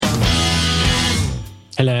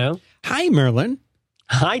Hello. Hi, Merlin.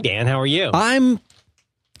 Hi, Dan. How are you? I'm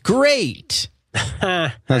great.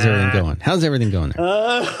 How's everything going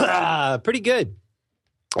there? Pretty good.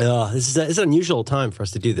 This is an unusual time for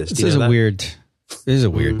us to do this. This is a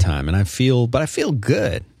weird time, and I feel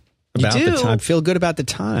good about the time. I feel good about the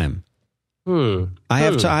time. I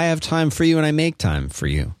have time for you, and I make time for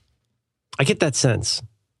you. I get that sense.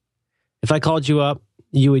 If I called you up,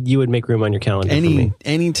 you would make room on your calendar for me.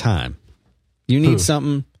 Any time. You need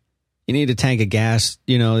something. You need a tank of gas.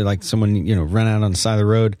 Like someone run out on the side of the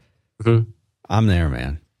road. Mm-hmm. I'm there,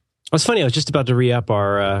 man. It's funny. I was just about to re-up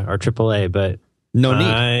our AAA, but no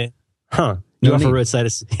need. You offer roadside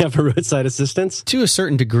assistance? To a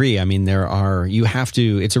certain degree. I mean,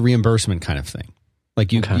 it's a reimbursement kind of thing.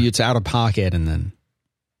 Like it's out of pocket, and then.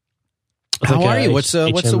 How are you? What's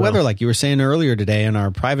the weather like? You were saying earlier today in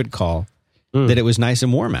our private call that it was nice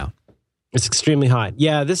and warm out. It's extremely hot.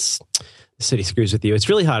 Yeah, this city screws with you. It's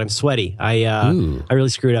really hot. I'm sweaty. I really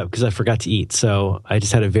screwed up because I forgot to eat. So I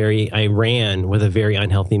just had I ran with a very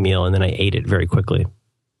unhealthy meal, and then I ate it very quickly.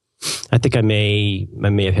 I think I may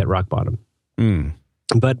have hit rock bottom.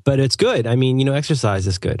 But it's good. I mean, exercise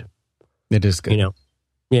is good. It is good.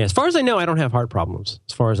 Yeah. As far as I know, I don't have heart problems.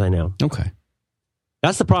 As far as I know. Okay.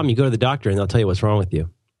 That's the problem. You go to the doctor and they'll tell you what's wrong with you.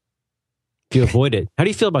 If you avoid it. How do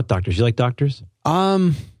you feel about doctors? You like doctors?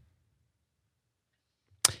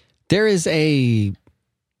 There is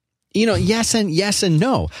yes and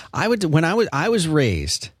no. I was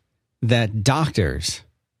raised that doctors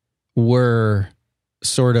were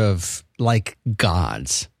sort of like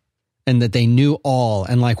gods, and that they knew all,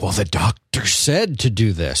 and the doctor said to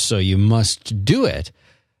do this, so you must do it.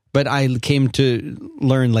 But I came to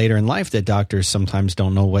learn later in life that doctors sometimes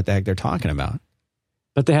don't know what the heck they're talking about.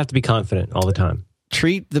 But they have to be confident all the time.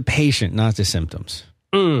 Treat the patient, not the symptoms.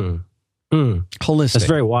 Holistic. That's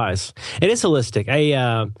very wise. It is holistic.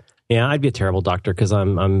 I'd be a terrible doctor because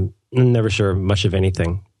I'm never sure much of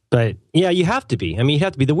anything. But yeah, you have to be. I mean, you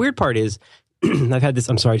have to be. The weird part is, I've had this.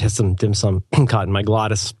 I'm sorry, I had some dim sum caught in my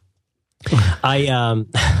glottis. The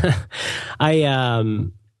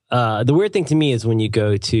weird thing to me is when you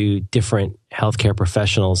go to different healthcare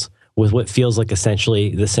professionals with what feels like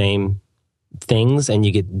essentially the same things, and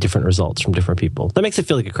you get different results from different people. That makes it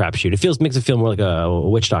feel like a crapshoot. It makes it feel more like a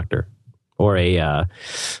witch doctor or I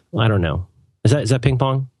don't know. Is that ping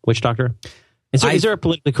pong? Witch doctor? Is there a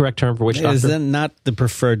politically correct term for witch doctor? Is that not the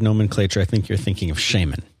preferred nomenclature? I think you're thinking of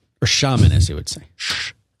shaman, or shaman, as you would say.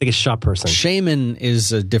 I think it's shop person. Shaman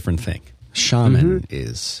is a different thing. Shaman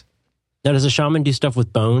is. Now, does a shaman do stuff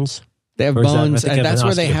with bones? They have bones, and that's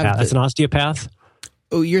where they have. That's an osteopath.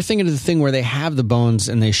 Oh, you're thinking of the thing where they have the bones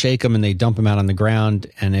and they shake them and they dump them out on the ground.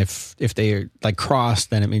 And if they're crossed,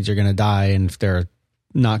 then it means you're going to die. And if they're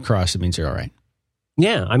not crossed, it means you're all right.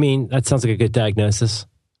 Yeah, I mean, that sounds like a good diagnosis.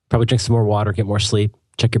 Probably drink some more water, get more sleep,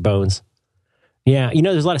 check your bones. Yeah,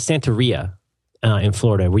 there's a lot of Santeria in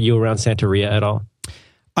Florida. Were you around Santeria at all?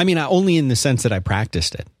 I mean, only in the sense that I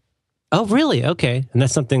practiced it. Oh, really? Okay. And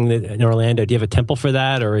that's something that in Orlando, do you have a temple for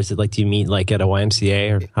that? Or is it do you meet at a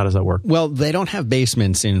YMCA, or how does that work? Well, they don't have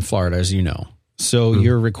basements in Florida, as you know. So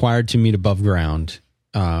you're required to meet above ground.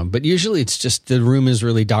 But usually it's just the room is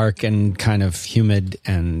really dark and kind of humid.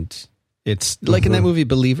 And it's like in that movie,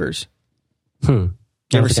 Believers. You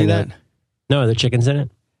ever see that? No, are there chickens in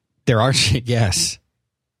it? There are yes.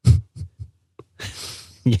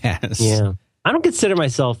 Yes. Yeah. I don't consider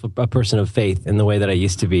myself a person of faith in the way that I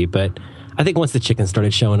used to be, but I think once the chickens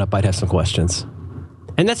started showing up, I'd have some questions.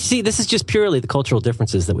 And this is just purely the cultural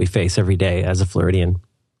differences that we face every day as a Floridian.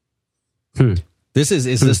 Is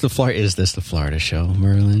this the Florida show,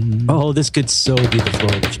 Merlin? Oh, this could so be the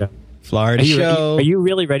Florida show. Florida show. Are you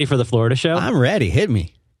really ready for the Florida show? I'm ready. Hit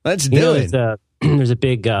me. Let's do it. There's a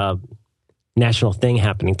big national thing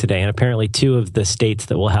happening today, and apparently 2 of the states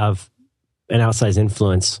that will have an outsized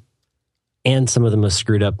influence and some of the most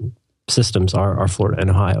screwed up systems are Florida and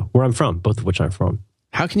Ohio, where I'm from, both of which I'm from.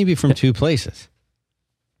 How can you be from 2 places?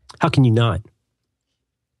 How can you not?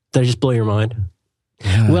 Did I just blow your mind?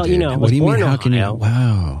 Yeah, well, dude. What do you mean? How can you?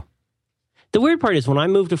 Wow. The weird part is when I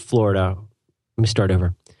moved to Florida, let me start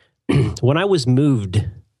over. When I was moved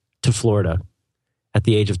to Florida at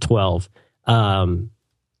the age of 12,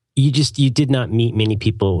 you did not meet many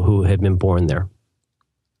people who had been born there.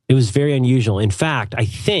 It was very unusual. In fact, I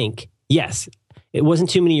think, yes, it wasn't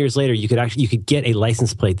too many years later, you could get a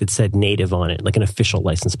license plate that said native on it, like an official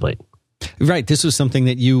license plate. Right. This was something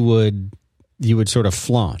that you would sort of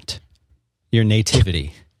flaunt, your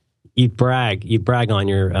nativity. You'd brag on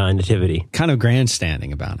your nativity. Kind of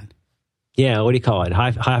grandstanding about it. Yeah. What do you call it?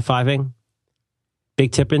 High-fiving?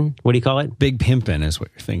 Big tipping? What do you call it? Big pimping is what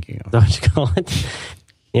you're thinking of. Is that what you call it?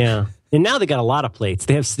 Yeah. And now they got a lot of plates.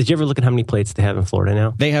 They have. Did you ever look at how many plates they have in Florida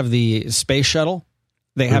now? They have the space shuttle,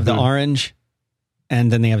 they have the orange,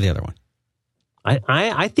 and then they have the other one.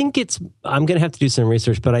 I think it's. I'm going to have to do some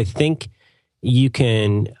research, but I think you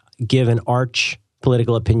can give an arch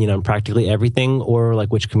political opinion on practically everything, or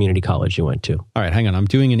like which community college you went to. All right, hang on. I'm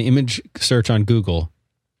doing an image search on Google.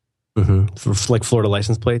 For like Florida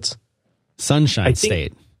license plates. Sunshine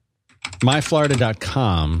State.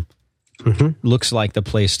 MyFlorida.com looks like the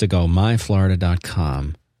place to go.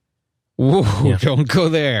 MyFlorida.com. Whoa, don't go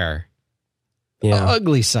there. Yeah.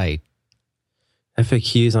 Ugly site.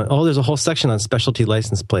 FAQs on. Oh, there's a whole section on specialty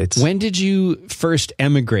license plates. When did you first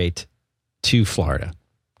emigrate to Florida?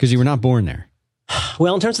 Because you were not born there.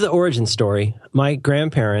 Well, in terms of the origin story, my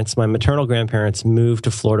maternal grandparents moved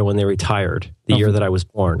to Florida when they retired the year that I was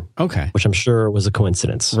born. Okay. Which I'm sure was a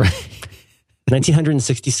coincidence. Right.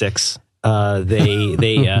 1966,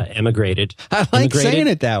 they emigrated. I like saying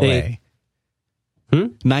it that way.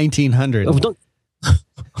 1900. Oh,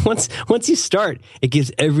 once you start, it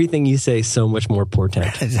gives everything you say so much more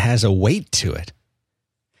portent. It has a weight to it.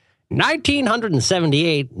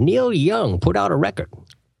 1978, Neil Young put out a record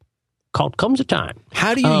called Comes a Time.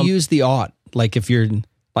 How do you use the aught? Like if you're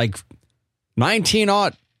like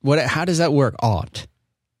 19-aught, how does that work? Aught.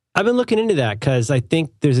 I've been looking into that because I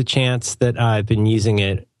think there's a chance that I've been using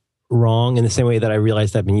it wrong in the same way that I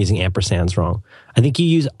realized I've been using ampersands wrong. I think you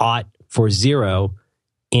use aught for zero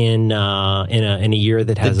in a year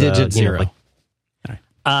that has the digit zero.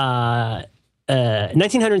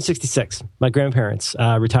 1966, my grandparents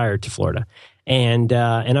retired to Florida, and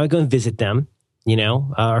I would go and visit them.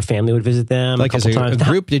 Our family would visit them like a couple times. A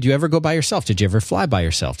group? Did you ever go by yourself? Did you ever fly by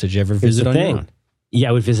yourself? Did you ever visit on your own? Yeah,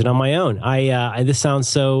 I would visit on my own. This sounds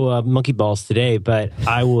so monkey balls today, but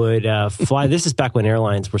I would fly. This is back when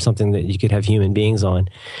airlines were something that you could have human beings on,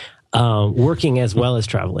 working as well as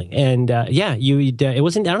traveling. And it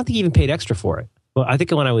wasn't. I don't think you even paid extra for it. Well, I think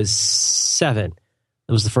when I was 7,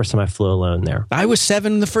 it was the first time I flew alone there. I was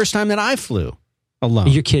 7 the first time that I flew alone.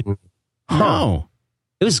 You're kidding? No,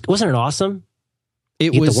 wasn't it awesome?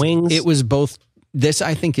 It was the wings. It was both. This,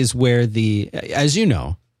 I think, is where as you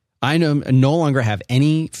know, I no longer have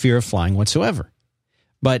any fear of flying whatsoever.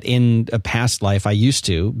 But in a past life, I used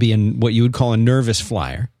to be in what you would call a nervous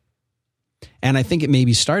flyer. And I think it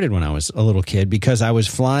maybe started when I was a little kid because I was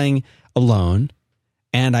flying alone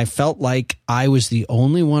and I felt like I was the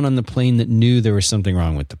only one on the plane that knew there was something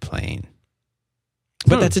wrong with the plane.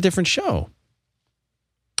 But that's a different show.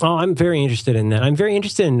 Oh, I'm very interested in that. I'm very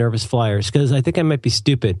interested in nervous flyers because I think I might be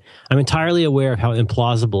stupid. I'm entirely aware of how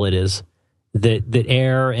implausible it is that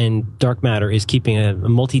air and dark matter is keeping a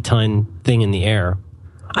multi-ton thing in the air.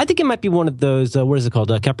 I think it might be one of those, what is it called,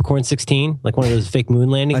 Capricorn 16? Like one of those fake moon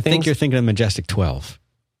landing things? I think you're thinking of Majestic 12.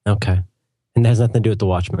 Okay. And that has nothing to do with the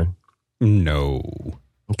Watchmen? No.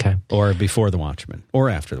 Okay. Or before the Watchmen. Or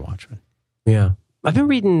after the Watchmen. Yeah. I've been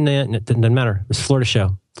reading, it doesn't matter. It's Florida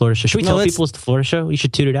Show. Should we tell people it's the Florida Show? You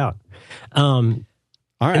should toot it out. All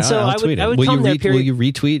right, so I'll tweet it. Will you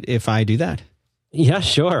retweet if I do that? Yeah,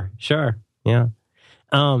 sure. Yeah.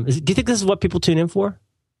 Do you think this is what people tune in for?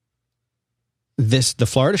 The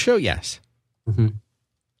Florida Show? Yes. Mm-hmm.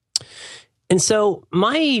 And so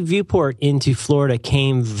my viewport into Florida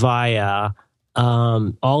came via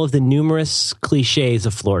all of the numerous cliches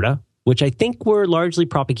of Florida, which I think were largely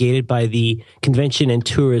propagated by the Convention and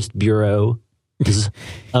Tourist Bureau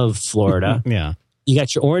of Florida. Yeah. You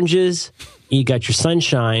got your oranges, you got your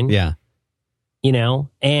sunshine. Yeah.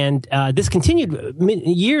 And this continued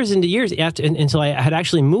years into years until I had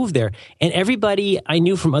actually moved there. And everybody I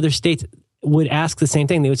knew from other states would ask the same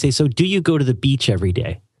thing. They would say, so do you go to the beach every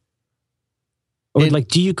day? Or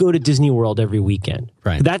do you go to Disney World every weekend?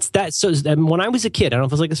 Right. That's that. So when I was a kid, I don't know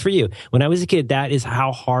if it was like this for you. When I was a kid, that is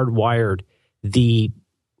how hardwired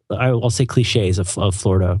I'll say cliches of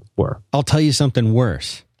Florida were. I'll tell you something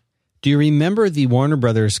worse. Do you remember the Warner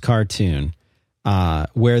Brothers cartoon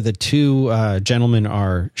where the two gentlemen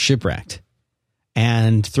are shipwrecked?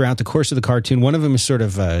 And throughout the course of the cartoon, one of them is sort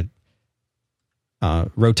of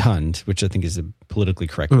rotund, which I think is the politically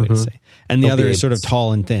correct way to say. And the other is sort of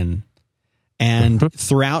tall and thin. And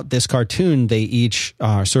throughout this cartoon, they each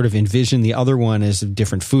sort of envision the other one as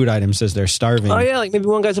different food items as they're starving. Oh yeah, like maybe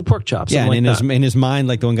one guy's a pork chop. Yeah, and in his mind,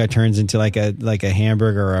 like the one guy turns into like a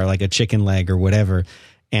hamburger or like a chicken leg or whatever.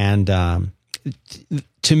 And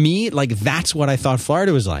to me, like that's what I thought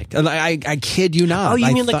Florida was like. I kid you not. Oh,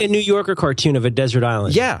 you mean like a New Yorker cartoon of a desert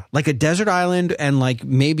island? Yeah, like a desert island, and like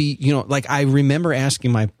maybe like I remember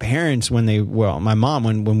asking my parents my mom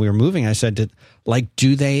when we were moving. I said,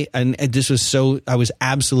 do they? And this was I was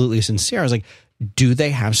absolutely sincere. I was like, do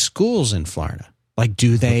they have schools in Florida? Like,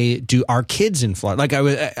 do our kids in Florida? Like,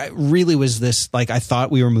 I really was this, like, I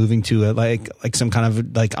thought we were moving to like some kind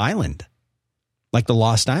of like island, like the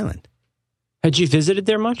Lost Island. Had you visited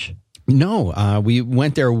there much? No, we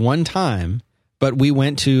went there one time, but we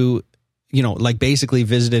went to, like basically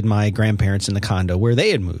visited my grandparents in the condo where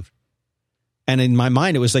they had moved. And in my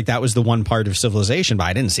mind, it was like that was the one part of civilization, but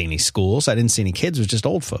I didn't see any schools. I didn't see any kids. It was just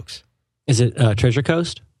old folks. Is it Treasure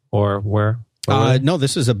Coast or where? No,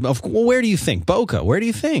 this is where do you think? Boca. Where do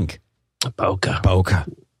you think? Boca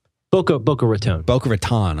Raton. Boca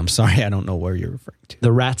Raton. I'm sorry, I don't know where you're referring to.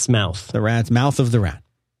 The Rat's Mouth. The Rat's Mouth of the Rat.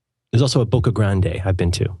 There's also a Boca Grande I've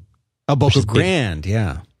been to. Oh, Boca Grande,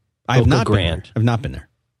 yeah. I've not been there.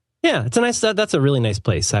 Yeah, it's a nice. That's a really nice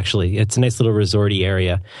place, actually. It's a nice little resorty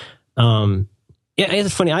area. Yeah,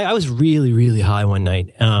 it's funny. I was really, really high one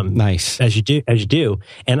night. Nice, as you do.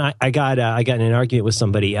 And I got in an argument with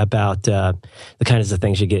somebody about the kinds of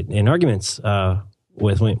things you get in arguments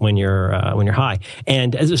with when you're high.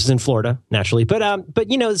 And this was in Florida, naturally. But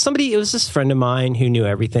somebody, it was this friend of mine who knew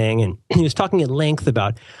everything, and he was talking at length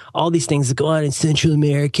about all these things that go on in Central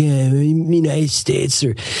America, United States,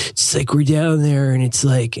 or it's like we're down there, and it's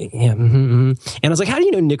like, yeah, and I was like, how do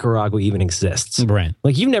you know Nicaragua even exists? Right.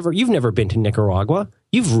 Like you've never been to Nicaragua.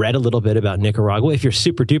 You've read a little bit about Nicaragua. If you're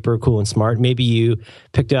super duper cool and smart, maybe you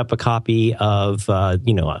picked up a copy of,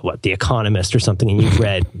 The Economist or something, and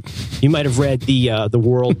you might have read the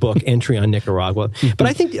World Book entry on Nicaragua. But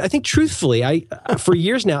I think truthfully, for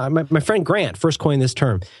years now, my friend Grant first coined this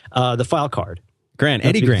term, the file card.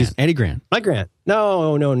 Eddie Grant. My Grant.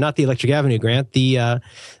 No, not the Electric Avenue Grant. The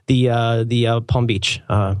Palm Beach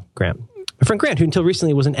Grant. My friend Grant, who until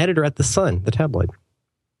recently was an editor at The Sun, the tabloid.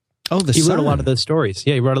 Oh, he wrote a lot of those stories.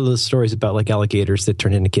 Yeah, he wrote all those stories about like alligators that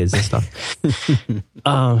turned into kids and stuff.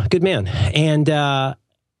 Good man. And but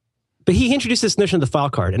he introduced this notion of the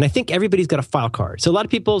file card, and I think everybody's got a file card. So a lot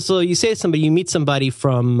of people. So you say to somebody, you meet somebody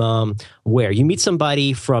from where? You meet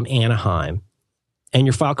somebody from Anaheim, and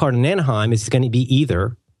your file card in Anaheim is going to be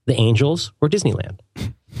either the Angels or Disneyland.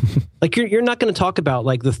 Like you're not going to talk about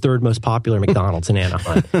like the third most popular McDonald's in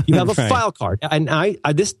Anaheim. You have a file card, and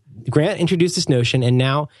this Grant introduced this notion, and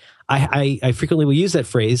now I frequently will use that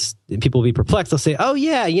phrase. People will be perplexed. They'll say, "Oh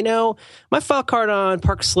yeah, my file card on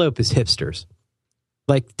Park Slope is hipsters."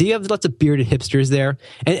 Like, do you have lots of bearded hipsters there?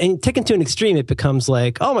 And taken to an extreme, it becomes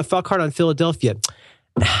like, "Oh, my file card on Philadelphia.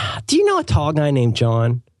 Do you know a tall guy named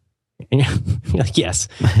John?" And you're like, yes,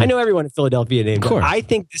 I know everyone in Philadelphia named John. I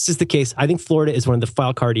think this is the case. I think Florida is one of the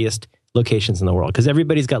file cardiest locations in the world because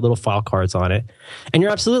everybody's got little file cards on it. And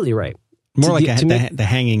you're absolutely right. More the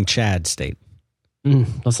hanging Chad state.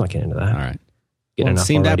 Let's not get into that. All right. It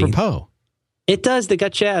seemed apropos. It does. They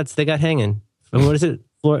got Chads. They got hanging. And what is it?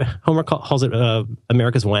 Homer calls it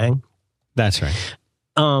America's Wang. That's right.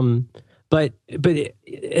 But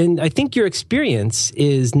I think your experience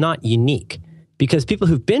is not unique. Because people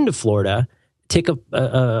who've been to Florida take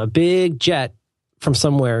a big jet from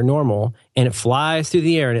somewhere normal, and it flies through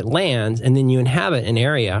the air and it lands, and then you inhabit an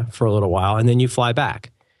area for a little while, and then you fly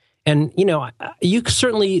back. And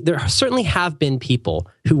there certainly have been people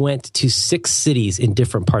who went to 6 cities in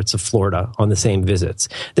different parts of Florida on the same visits.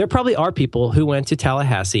 There probably are people who went to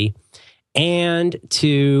Tallahassee and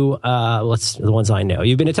to the ones I know.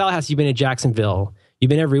 You've been to Tallahassee, you've been to Jacksonville, you've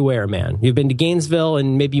been everywhere, man. You've been to Gainesville,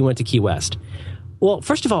 and maybe you went to Key West. Well,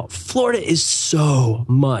 first of all, Florida is so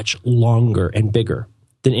much longer and bigger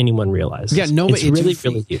than anyone realizes. Yeah, it's really,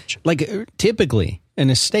 really huge. Like typically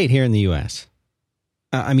in a state here in the U.S.,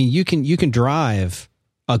 you can drive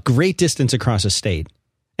a great distance across a state,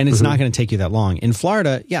 and it's not going to take you that long. In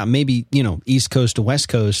Florida, yeah, maybe East Coast to West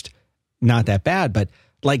Coast, not that bad, but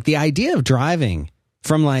like the idea of driving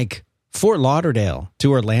from like Fort Lauderdale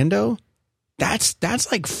to Orlando, that's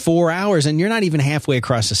like 4 hours, and you're not even halfway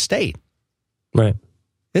across the state. Right.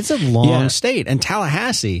 It's a long state. And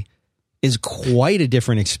Tallahassee is quite a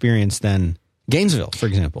different experience than Gainesville, for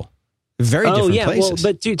example. Very different places.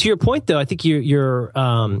 Well, but to your point, though, I think your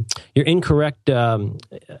incorrect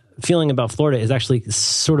feeling about Florida is actually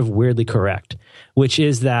sort of weirdly correct, which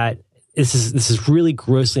is that this is really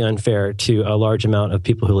grossly unfair to a large amount of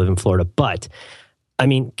people who live in Florida. But, I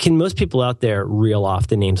mean, can most people out there reel off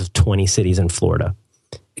the names of 20 cities in Florida?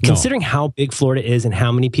 Considering how big Florida is and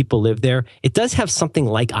how many people live there, it does have something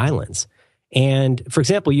like islands. And for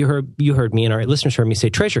example, you heard me and our listeners heard me say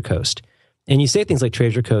Treasure Coast. And you say things like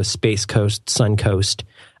Treasure Coast, Space Coast, Sun Coast,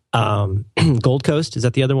 Gold Coast. Is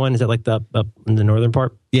that the other one? Is that like up in the northern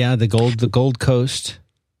part? Yeah, the Gold Coast.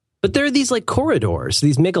 But there are these like corridors,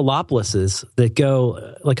 these megalopolises that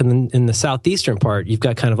go like in the southeastern part. You've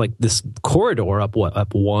got kind of like this corridor up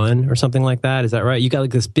one or something like that. Is that right? You got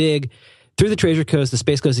like this big through the Treasure Coast, the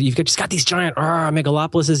Space Coast. You've just got these giant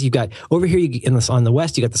megalopolises. You've got over here on the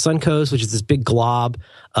west, you got the Sun Coast, which is this big glob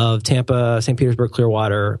of Tampa, St. Petersburg,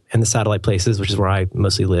 Clearwater, and the satellite places, which is where I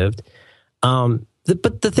mostly lived.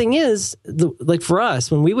 But the thing is, like for us,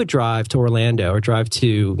 when we would drive to Orlando or drive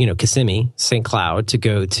to Kissimmee, St. Cloud to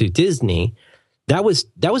go to Disney, that was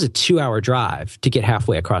a 2-hour drive to get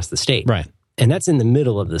halfway across the state, right? And that's in the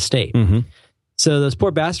middle of the state. Mm-hmm. So those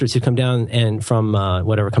poor bastards who come down from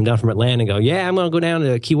Atlanta and go, yeah, I'm going to go down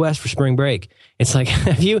to Key West for spring break. It's like,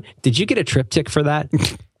 did you get a triptych for that?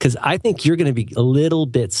 Because I think you're going to be a little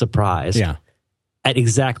bit surprised at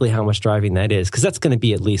exactly how much driving that is. Because that's going to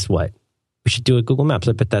be at least what we should do at Google Maps.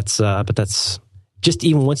 But that's just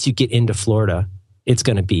even once you get into Florida, it's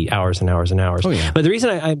going to be hours and hours and hours. Oh, yeah. But the reason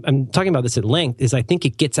I'm talking about this at length is I think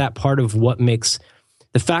it gets at part of what makes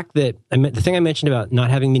the fact that the thing I mentioned about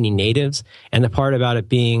not having many natives and the part about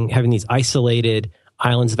it having these isolated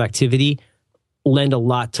islands of activity lend a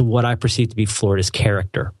lot to what I perceive to be Florida's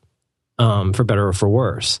character, for better or for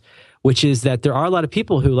worse, which is that there are a lot of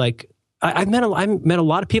people who I've met a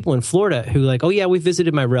lot of people in Florida who oh yeah, we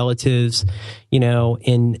visited my relatives,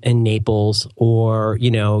 in Naples, or,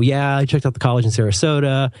 yeah, I checked out the college in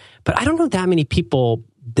Sarasota, but I don't know that many people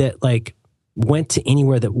that went to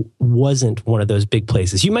anywhere that wasn't one of those big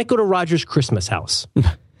places. You might go to Roger's Christmas house. Is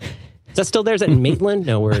that still there? Is that in Maitland?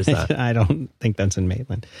 No, where is that? I don't think that's in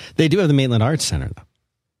Maitland. They do have the Maitland Arts Center, though.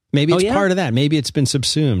 Maybe it's part of that. Maybe it's been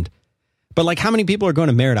subsumed. But how many people are going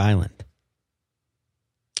to Merritt Island?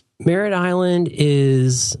 Merritt Island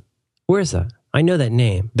is... Where is that? I know that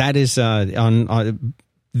name. That is on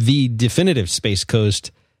the definitive Space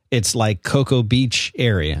Coast. It's like Cocoa Beach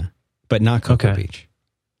area, but not Cocoa Beach.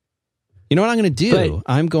 You know what I'm going to do?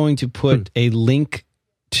 I'm going to put a link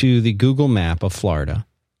to the Google map of Florida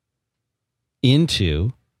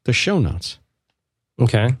into the show notes.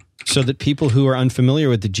 Okay. So that people who are unfamiliar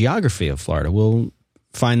with the geography of Florida will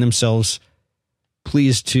find themselves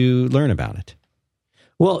pleased to learn about it.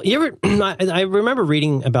 Well, I remember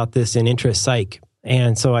reading about this in Interest Psych.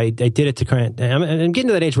 And so I did it to current. I'm getting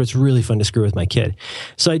to that age where it's really fun to screw with my kid.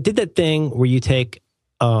 So I did that thing where you take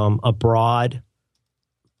a broad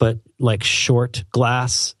but short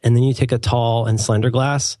glass, and then you take a tall and slender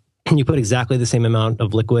glass, and you put exactly the same amount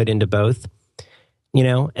of liquid into both,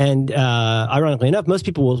 and ironically enough, most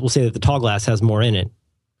people will say that the tall glass has more in it.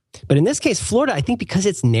 But in this case, Florida, I think because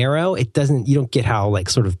it's narrow, you don't get how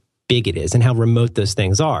sort of big it is and how remote those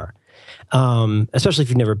things are, especially if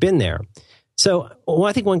you've never been there. So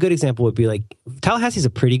I think one good example would be Tallahassee's a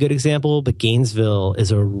pretty good example, but Gainesville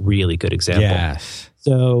is a really good example. Yes.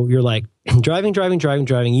 So you're driving.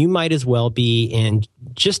 You might as well be in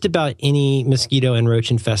just about any mosquito and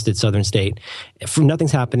roach infested southern state.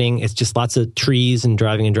 Nothing's happening. It's just lots of trees and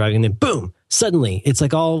driving. And then boom, suddenly it's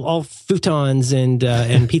all futons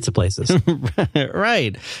and pizza places.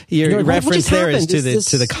 Right. Your reference there is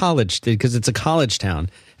to the college, because it's a college town,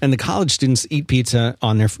 and the college students eat pizza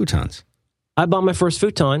on their futons. I bought my first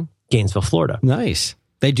futon, Gainesville, Florida. Nice.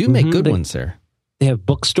 They do make good ones there. They have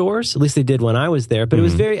bookstores. At least they did when I was there. But it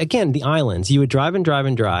was the islands. You would drive.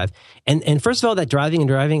 And first of all, that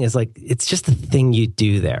driving is it's just the thing you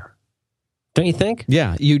do there. Don't you think?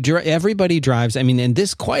 Yeah. Everybody drives. I mean, and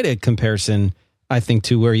this quite a comparison, I think,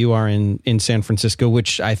 to where you are in San Francisco,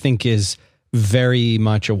 which I think is very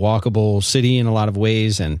much a walkable city in a lot of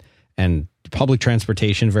ways, and public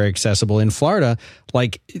transportation very accessible. In Florida,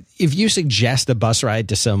 if you suggest a bus ride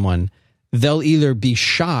to someone, they'll either be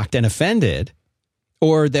shocked and offended,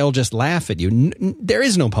 or they'll just laugh at you. There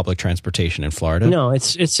is no public transportation in Florida. No,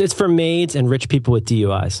 it's for maids and rich people with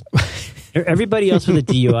DUIs. Everybody else with a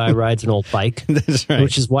DUI rides an old bike. That's right.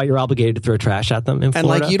 Which is why you're obligated to throw trash at them in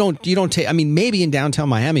Florida. And you don't take, I mean, maybe in downtown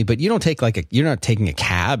Miami, but you don't take you're not taking a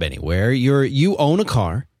cab anywhere. You own a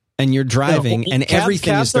car and you're driving, and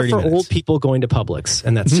everything is 30 minutes. Cabs are for old people going to Publix,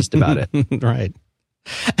 and that's just about it. Right.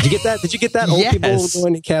 Did you get that? Did you get that? Old Yes. people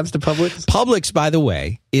going in cabs to Publix? Publix, by the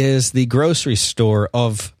way, is the grocery store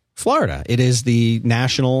of Florida. It is the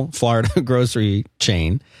national Florida grocery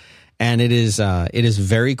chain, and it is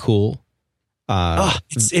very cool.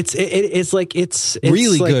 It's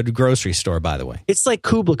really good grocery store, by the way. It's like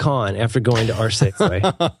Kubla Khan after going to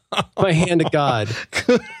Arsexway. My hand to God.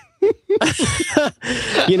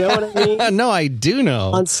 You know what I mean? No, I do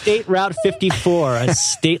know. On State Route 54, a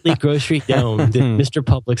stately grocery dome did Mr.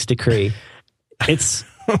 Public's decree.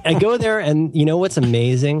 I go there, and you know what's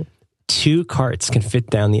amazing? 2 carts can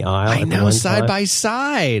fit down the aisle. I know, side by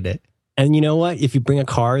side. And you know what? If you bring a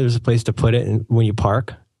car, there's a place to put it when you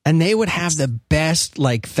park. And they would have the best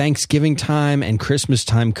like Thanksgiving time and Christmas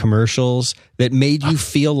time commercials that made you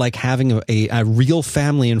feel like having a real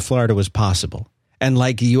family in Florida was possible. And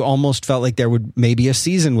like you almost felt like there would maybe a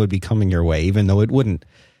season would be coming your way, even though it wouldn't.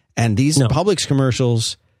 And these Publix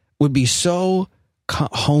commercials would be so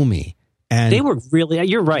homey. And they were really,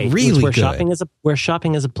 you're right. Really where good.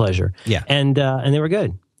 shopping is a pleasure. Yeah. And they were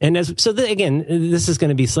good. And again, this is going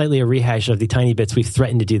to be slightly a rehash of the tiny bits we've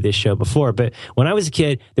threatened to do this show before. But when I was a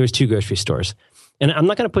kid, there was 2 grocery stores. And I'm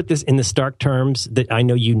not going to put this in the stark terms that I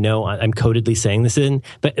know I'm codedly saying this in,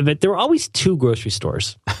 but there were always 2 grocery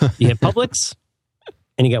stores. You had Publix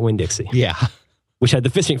and you got Winn-Dixie. Yeah. Which had the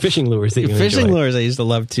fishing lures that you Fishing enjoyed. lures I used to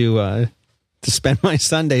love to spend my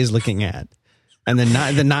Sundays looking at. And the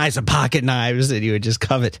knives, the pocket knives that you would just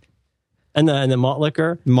covet. And the malt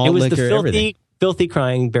liquor. It was the filthy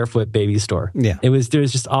crying barefoot baby store. Yeah. There was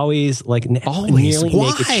just always like nearly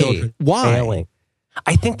naked children failing.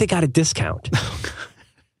 I think they got a discount.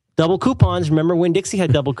 Double coupons. Remember when Dixie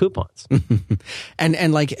had double coupons?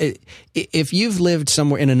 and like if you've lived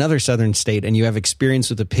somewhere in another southern state and you have experience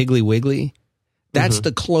with a Piggly Wiggly, that's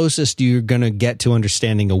the closest you're going to get to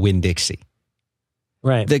understanding a Winn-Dixie.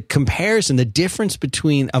 Right. The comparison, the difference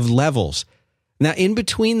of levels. Now, in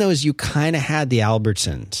between those, you kind of had the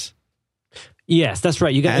Albertsons. Yes, that's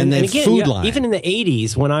right. You got and again, Food Line. Even in the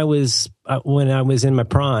 80s, when I was in my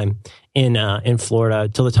prime in Florida,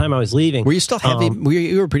 till the time I was leaving. Were you still heavy?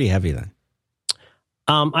 You were pretty heavy then.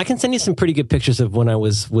 I can send you some pretty good pictures of when I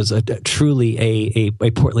was truly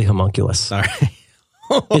a portly homunculus. All right.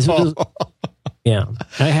 Yeah,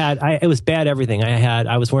 it was bad everything.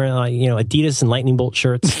 I was wearing Adidas and Lightning Bolt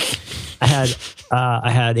shirts. I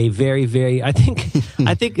had a very, very, I think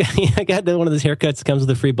I got one of those haircuts that comes with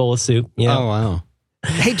a free bowl of soup. You know? Oh, wow.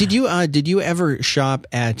 Hey, did you ever shop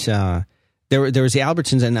at, there was the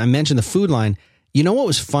Albertsons, and I mentioned the Food Line. You know what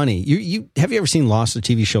was funny? Have you ever seen Lost, the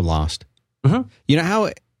TV show Lost? Mm-hmm. You know how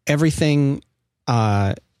everything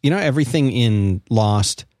in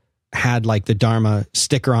Lost had like the Dharma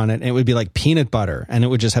sticker on it, and it would be like peanut butter, and it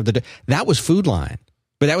would just have that was Food Line.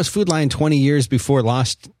 But that was Food Line 20 years before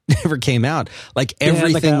Lost ever came out. Like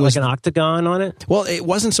everything was like an octagon on it. Well, it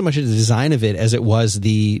wasn't so much the design of it as it was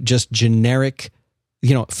the just generic,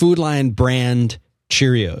 Food Line brand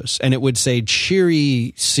Cheerios, and it would say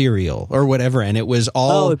Cheery cereal or whatever, and it was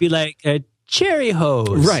all. Oh, it'd be like a Cherry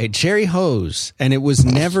Hose, right? Cherry Hose, and it was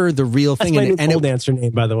never the real thing. That's my new pole dancer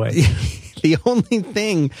name, by the way. The only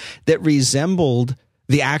thing that resembled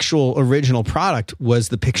the actual original product was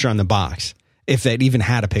the picture on the box. If that even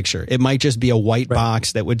had a picture, it might just be a white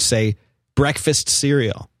box that would say breakfast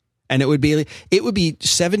cereal, and it would be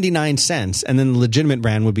 79 cents, and then the legitimate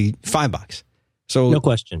brand would be $5. So no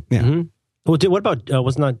question. Yeah. Mm-hmm. Well, what about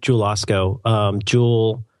was not Jewel Osco?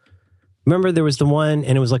 Jewel. Remember, there was the one,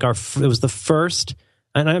 and it was like it was the first,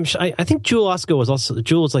 and I think Jewel Osco was also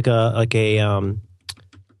Jewel was like a.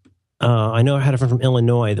 I know I had a friend from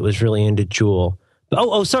Illinois that was really into Jewel.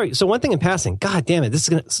 Oh, sorry. So one thing in passing. God damn it! This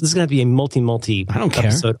is gonna be a multi I don't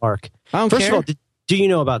episode arc. I don't First care. of all, do you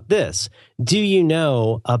know about this? Do you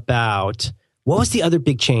know about what was the other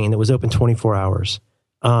big chain that was open 24 hours?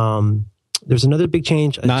 There's another big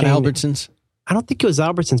chain. Not Albertsons. I don't think it was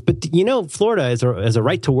Albertsons, but Florida is a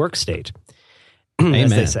right to work state, Amen.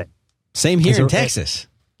 as they say. Same here in Texas.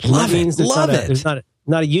 Love it. There's not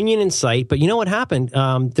a union in sight, but you know what happened?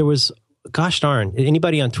 There was. Gosh darn!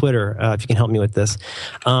 Anybody on Twitter, if you can help me with this,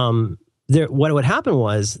 what happened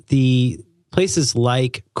was the places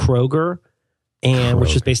like Kroger,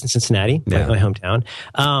 which is based in Cincinnati, my hometown,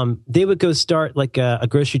 they would go start like a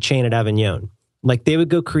grocery chain at Avignon. Like they would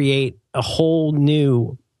go create a whole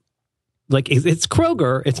new, like it's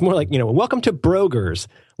Kroger. It's more like welcome to Brogers,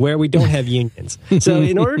 where we don't have unions. So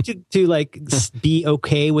in order to like be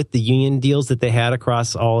okay with the union deals that they had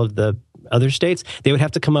across all of the other states, they would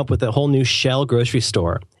have to come up with a whole new shell grocery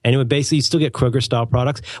store, and it would basically still get Kroger style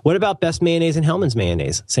products. What about Best Mayonnaise and Hellman's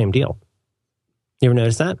Mayonnaise? Same deal. You ever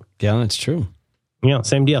notice that? Yeah, that's true. Yeah,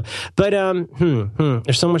 same deal. But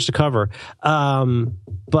there's so much to cover.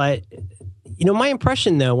 But my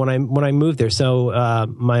impression though when I moved there. So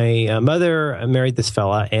my mother married this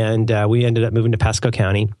fella, and we ended up moving to Pasco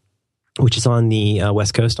County, which is on the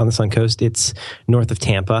West Coast, on the Sun Coast. It's north of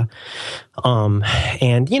Tampa.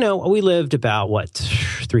 And, we lived about,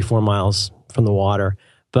 3-4 miles from the water.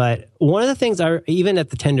 But one of the things, even at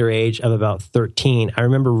the tender age of about 13, I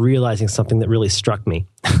remember realizing something that really struck me.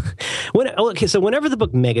 So whenever the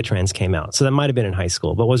book Megatrends came out, so that might have been in high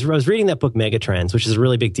school, but I was reading that book Megatrends, which is a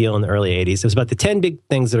really big deal in the early 80s. It was about the 10 big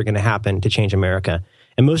things that are going to happen to change America.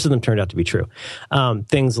 And most of them turned out to be true.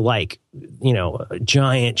 Things like, a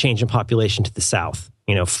giant change in population to the south,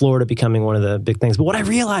 Florida becoming one of the big things. But what I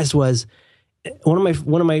realized was one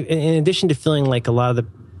of my, in addition to feeling like a lot of the,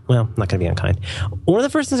 well, I'm not going to be unkind. One of the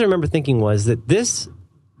first things I remember thinking was that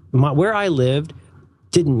where I lived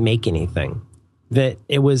didn't make anything. That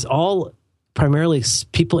it was all primarily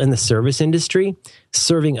people in the service industry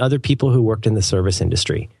serving other people who worked in the service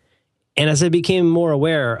industry. And as I became more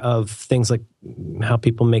aware of things like how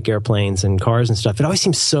people make airplanes and cars and stuff, it always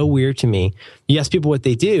seems so weird to me. You ask people what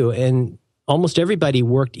they do, and almost everybody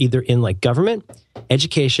worked either in like government,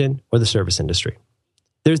 education, or the service industry.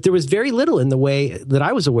 There was very little in the way that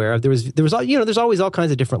I was aware of. There was there's always all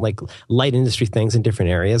kinds of different like light industry things in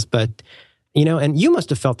different areas, but and you must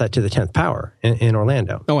have felt that to the 10th power in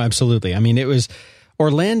Orlando. Oh, absolutely. I mean, it was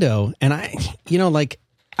Orlando, and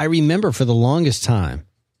I remember for the longest time,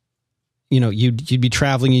 you'd be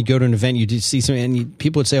traveling, you'd go to an event, you'd see something, and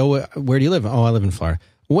people would say, "Oh, where do you live?" "Oh, I live in Florida."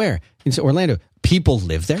 "Where?" You'd say, "Orlando." People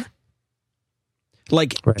live there?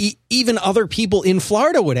 Like right. Even other people in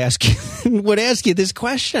Florida would ask you this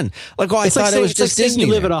question. Like, I thought it was just Disney. You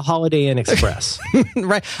live at a Holiday Inn Express,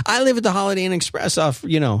 right? I live at the Holiday Inn Express off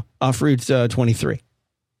Route 23.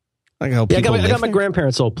 Like how people I got my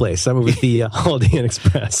grandparents' old place. I moved with the Holiday Inn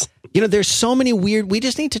Express. There's so many weird. We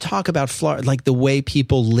just need to talk about Florida, like the way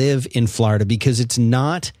people live in Florida, because it's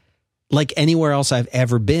not like anywhere else I've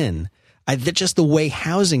ever been. Just the way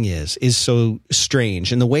housing is so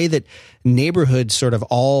strange, and the way that neighborhoods sort of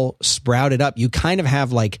all sprouted up. You kind of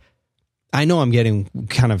have like, I know I'm getting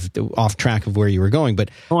kind of off track of where you were going,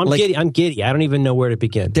 but I'm giddy. I don't even know where to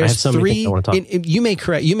begin. There's I have so many things I want to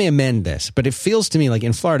talk. You may amend this, but it feels to me like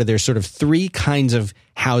in Florida there's sort of three kinds of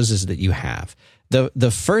houses that you have.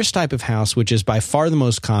 The first type of house, which is by far the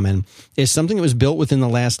most common, is something that was built within the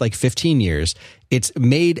last like 15 years. It's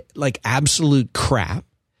made like absolute crap.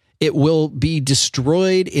 It will be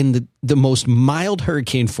destroyed in the most mild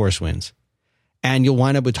hurricane force winds, and you'll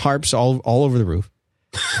wind up with tarps all over the roof.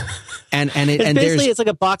 And basically it's like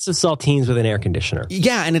a box of saltines with an air conditioner.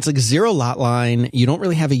 Yeah, and it's like zero lot line. You don't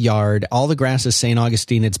really have a yard. All the grass is St.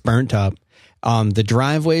 Augustine. It's burnt up. The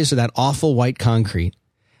driveways are that awful white concrete,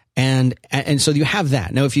 and so you have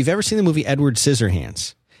that. Now, if you've ever seen the movie Edward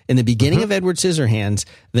Scissorhands. In the beginning of Edward Scissorhands,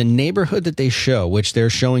 the neighborhood that they show, which they're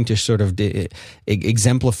showing to sort of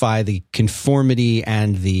exemplify the conformity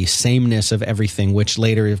and the sameness of everything, which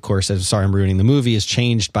later, of course, I'm ruining the movie, is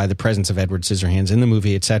changed by the presence of Edward Scissorhands in the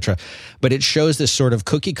movie, etc. But it shows this sort of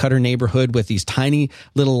cookie-cutter neighborhood with these tiny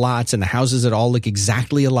little lots and the houses that all look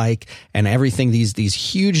exactly alike and everything, these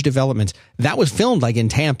huge developments. That was filmed like in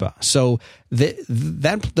Tampa. So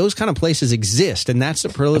those kind of places exist, and that's the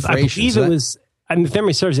proliferation. I believe it was... if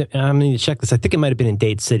memory serves, I'm going to need to check this. I think it might have been in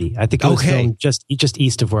Dade City. I think it was filmed just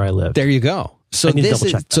east of where I live. There you go. So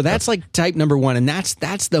that's like type number one, and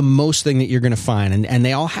that's the most thing that you're going to find. And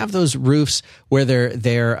they all have those roofs where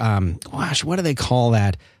they're what do they call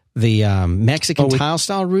that? The Mexican tile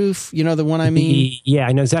style roof. You know the one I mean? Yeah,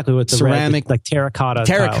 I know exactly what the ceramic, like terracotta.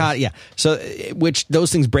 Tiles. Yeah. So which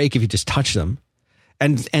those things break if you just touch them,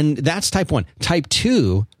 and that's type one. Type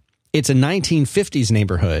two, it's a 1950s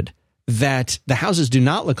neighborhood. That the houses do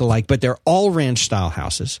not look alike, but they're all ranch style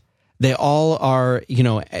houses. They all are,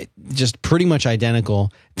 just pretty much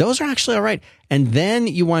identical. Those are actually all right. And then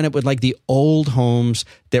you wind up with like the old homes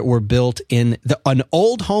that were built an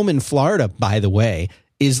old home in Florida, by the way,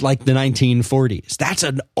 is like the 1940s. That's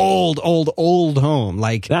an old home.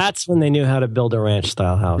 Like that's when they knew how to build a ranch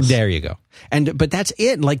style house. There you go. But that's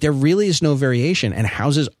it. Like there really is no variation, and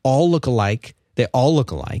houses all look alike. They all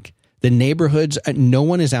look alike. The neighborhoods, no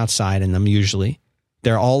one is outside in them usually.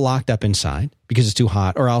 They're all locked up inside because it's too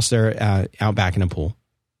hot, or else they're out back in a pool.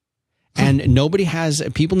 And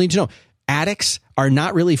people need to know, attics are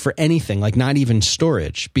not really for anything, like not even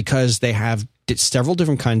storage, because they have several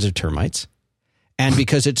different kinds of termites. And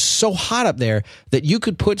because it's so hot up there that you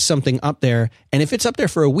could put something up there, and if it's up there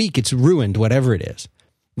for a week, it's ruined, whatever it is.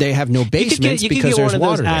 They have no basements because there's water there. You could get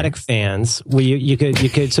one of those attic fans where you could.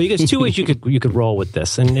 So there's two ways you could roll with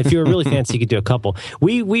this, and if you're really fancy, you could do a couple.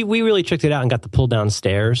 We really checked it out and got the pull down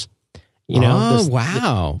stairs.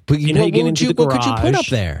 Wow! But what could you put up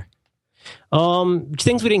there?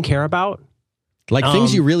 Things we didn't care about, like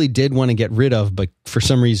things you really did want to get rid of, but for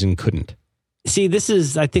some reason couldn't. See,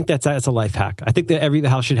 I think that's a life hack. I think that every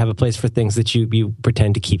house should have a place for things that you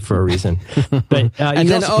pretend to keep for a reason. But and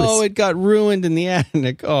then it got ruined in the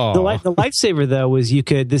attic. Oh, the lifesaver though was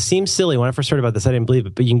this seems silly. When I first heard about this, I didn't believe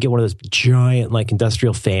it, but you can get one of those giant like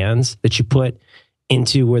industrial fans that you put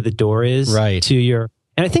into where the door is, right? And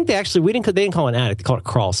I think they didn't call it an attic. They called it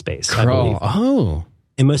crawl space. Crawl. Oh,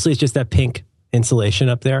 and mostly it's just that pink insulation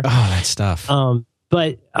up there. Oh, that stuff.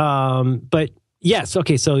 But Yes.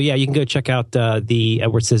 Okay. So yeah, you can go check out the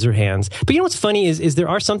Edward Scissorhands. But you know what's funny is there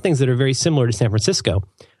are some things that are very similar to San Francisco.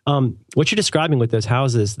 What you're describing with those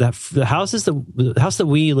houses, the house that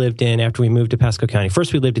we lived in after we moved to Pasco County.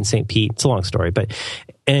 First, we lived in St. Pete. It's a long story, but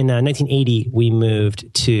in 1980 we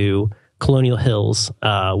moved to Colonial Hills,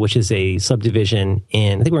 which is a subdivision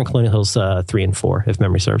I think we're in Colonial Hills 3 and 4, if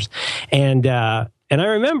memory serves, and I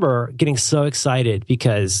remember getting so excited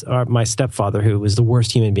because my stepfather, who was the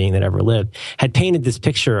worst human being that ever lived, had painted this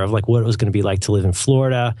picture of like what it was going to be like to live in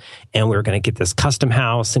Florida. And we were going to get this custom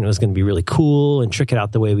house and it was going to be really cool and trick it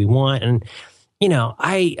out the way we want. And, you know,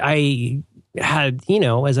 I had, you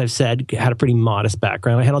know, as I've said, had a pretty modest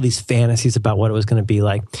background. I had all these fantasies about what it was going to be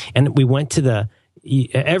like. And we went to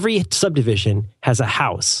every subdivision has a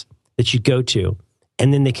house that you go to,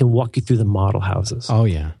 and then they can walk you through the model houses. Oh,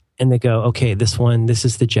 yeah. And they go, okay, this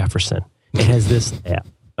is the Jefferson. It has this layout.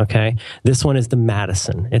 Okay. This one is the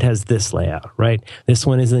Madison. It has this layout, right? This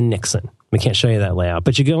one is the Nixon. We can't show you that layout,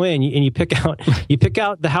 but you go in and you pick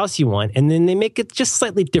out the house you want, and then they make it just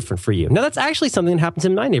slightly different for you. Now that's actually something that happens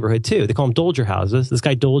in my neighborhood too. They call them Dolger houses. This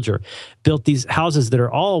guy Dolger built these houses that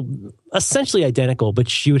are all essentially identical,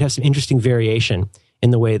 but you would have some interesting variation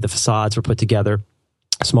in the way the facades were put together.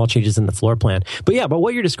 Small changes in the floor plan. But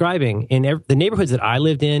what you're describing in the neighborhoods that I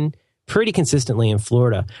lived in pretty consistently in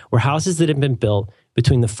Florida were houses that had been built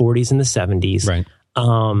between the 40s and the 70s. Right.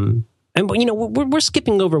 And, you know, we're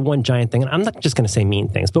skipping over one giant thing. And I'm not just going to say mean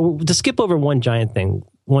things, but to skip over one giant thing,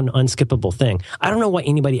 one unskippable thing. I don't know why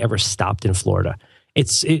anybody ever stopped in Florida.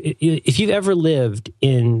 If you've ever lived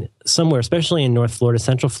in somewhere, especially in North Florida,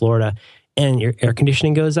 Central Florida, and your air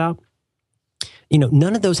conditioning goes out, you know,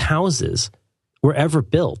 none of those houses were ever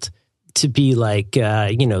built to be like,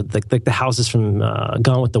 you know, like the houses from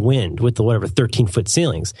Gone with the Wind with the 13-foot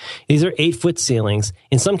ceilings. These are 8-foot ceilings.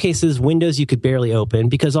 In some cases, windows you could barely open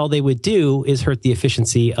because all they would do is hurt the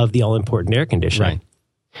efficiency of the all-important air conditioning.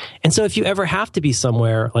 Right. And so if you ever have to be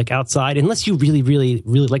somewhere like outside, unless you really, really,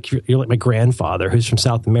 really like, you're like my grandfather who's from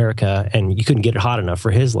South America and you couldn't get it hot enough for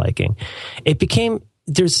his liking,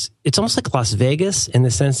 it's almost like Las Vegas in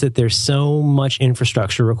the sense that there's so much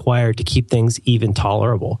infrastructure required to keep things even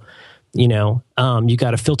tolerable. You know, you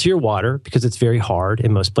got to filter your water because it's very hard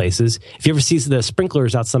in most places. If you ever see the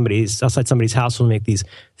sprinklers outside somebody's house will make these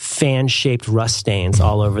fan-shaped rust stains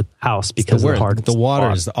all over the house because of the hard. The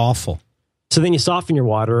water is awful. So then you soften your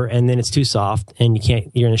water and then it's too soft and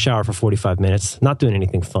you're in the shower for 45 minutes, not doing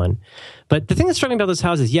anything fun. But the thing that's striking about those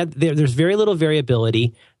houses, there's very little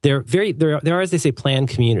variability. There are, as they say, planned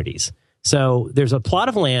communities. So there's a plot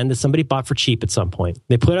of land that somebody bought for cheap at some point.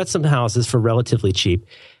 They put out some houses for relatively cheap.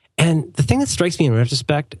 And the thing that strikes me in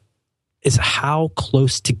retrospect is how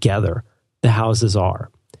close together the houses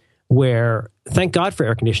are. Where, thank God for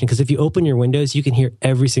air conditioning, because if you open your windows, you can hear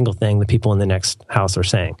every single thing the people in the next house are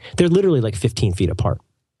saying. They're literally like 15 feet apart.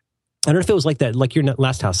 I don't know if it was like that. Like your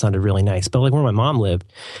last house sounded really nice, but like where my mom lived,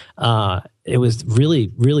 it was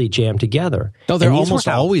really, really jammed together. No, they're almost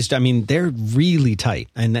always. I mean, they're really tight.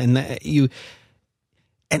 And here's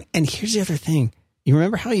the other thing. You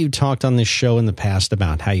remember how you talked on this show in the past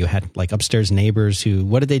about how you had like upstairs neighbors who,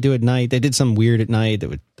 what did they do at night? They did something weird at night that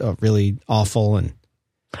was really awful. And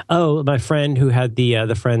oh, my friend who had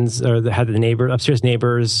the friends or had the upstairs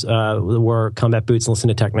neighbors wore combat boots and listened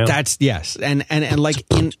to techno. That's yes, and like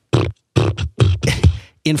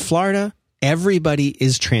in Florida, everybody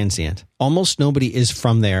is transient. Almost nobody is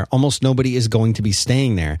from there. Almost nobody is going to be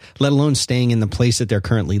staying there, let alone staying in the place that they're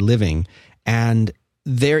currently living. And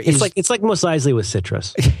it's like Mos Eisley with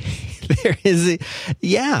citrus. There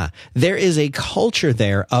is a culture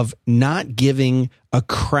there of not giving a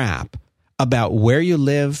crap about where you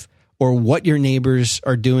live or what your neighbors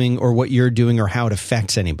are doing or what you're doing or how it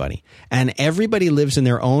affects anybody. And everybody lives in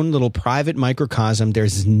their own little private microcosm.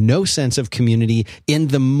 There's no sense of community. In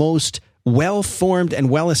the most well-formed and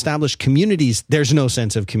well-established communities, there's no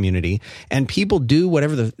sense of community. And people do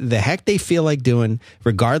whatever the heck they feel like doing,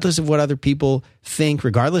 regardless of what other people think,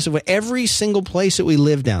 regardless of every single place that we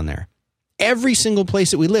live down there. Every single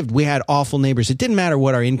place that we lived, we had awful neighbors. It didn't matter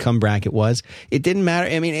what our income bracket was. It didn't matter.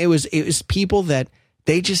 I mean, it was people that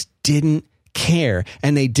they just didn't care.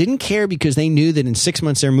 And they didn't care because they knew that in 6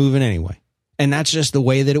 months they're moving anyway. And that's just the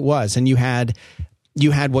way that it was. And you had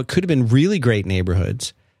what could have been really great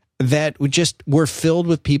neighborhoods that were filled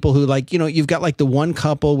with people who, like, you know, you've got like the one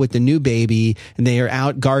couple with the new baby and they are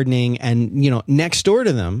out gardening, and, you know, next door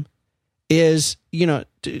to them is, you know,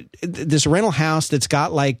 this rental house that's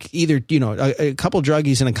got like either, you know, a couple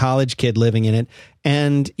druggies and a college kid living in it,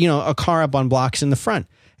 and, you know, a car up on blocks in the front.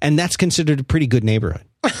 And that's considered a pretty good neighborhood.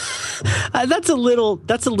 That's a little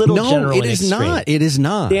No, general. it is not. It is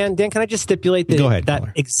not. Dan, can I just stipulate that Go ahead, that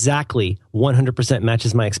caller. exactly 100%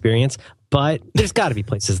 matches my experience? But there's got to be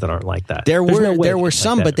places that aren't like that. There There's no way were it's like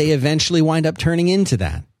some, that. but they eventually wind up turning into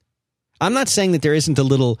that. I'm not saying that there isn't a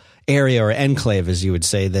little area or enclave, as you would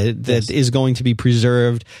say, that is going to be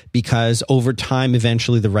preserved because over time,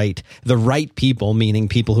 eventually the right people, meaning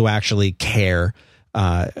people who actually care,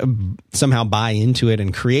 somehow buy into it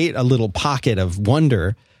and create a little pocket of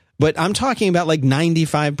wonder. But I'm talking about like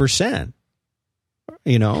 95%,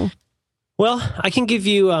 you know? Well, I can give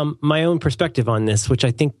you my own perspective on this, which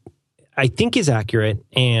I think is accurate,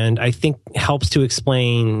 and I think helps to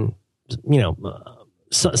explain,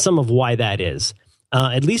 some of why that is.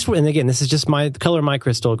 At least, and again, this is just my color of my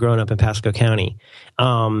crystal growing up in Pasco County.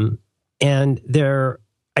 And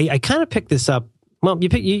I kind of picked this up. Well,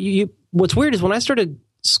 what's weird is when I started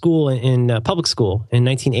school in public school in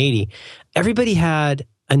 1980, everybody had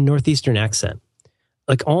a Northeastern accent.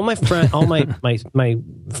 Like all my friends, all my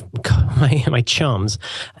chums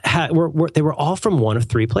they were all from one of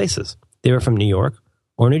three places. They were from New York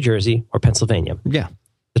or New Jersey or Pennsylvania. Yeah.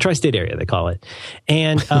 The tri-state area, they call it.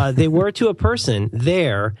 And they were to a person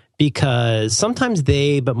there because sometimes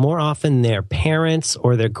but more often their parents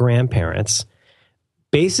or their grandparents,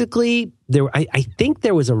 basically, I think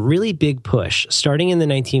there was a really big push starting in the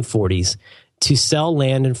 1940s to sell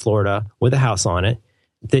land in Florida with a house on it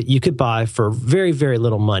that you could buy for very, very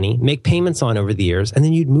little money, make payments on over the years, and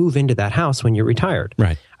then you'd move into that house when you're retired.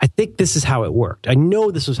 Right. I think this is how it worked. I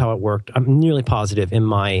know this was how it worked. I'm nearly positive in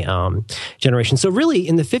my generation. So really,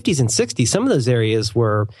 in the 50s and 60s, some of those areas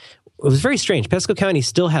it was very strange. Pasco County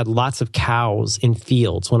still had lots of cows in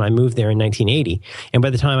fields when I moved there in 1980. And by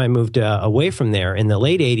the time I moved away from there in the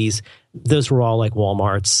late 80s, those were all like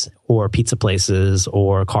Walmarts or pizza places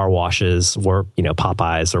or car washes or,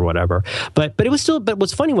 Popeyes or whatever. But it was still, but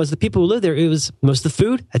what's funny was the people who lived there, it was most of the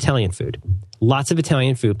food, Italian food. Lots of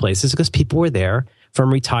Italian food places because people were there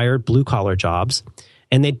from retired blue collar jobs.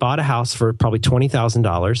 And they'd bought a house for probably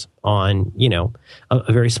 $20,000 on,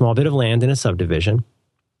 a very small bit of land in a subdivision.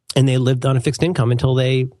 And they lived on a fixed income until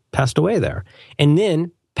they passed away there. And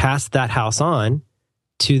then passed that house on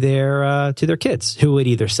to their kids who would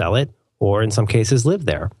either sell it or in some cases live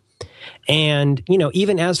there. And,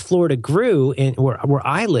 even as Florida grew and where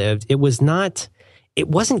I lived, it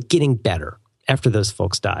wasn't getting better after those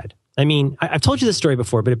folks died. I mean, I've told you this story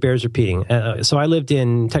before, but it bears repeating. So I lived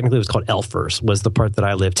technically it was called Elfers was the part that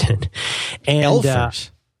I lived in. And,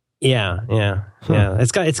 Elfers? Yeah. Huh.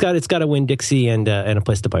 It's got a Winn-Dixie and a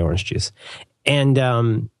place to buy orange juice. And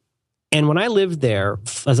when I lived there,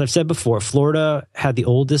 as I've said before, Florida had the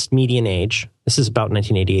oldest median age. This is about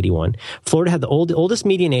 1980, 81. Florida had the oldest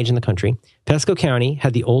median age in the country. Pasco County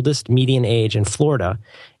had the oldest median age in Florida.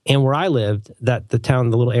 And where I lived, the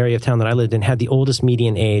little area of town that I lived in had the oldest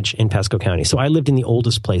median age in Pasco County. So I lived in the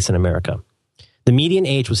oldest place in America. The median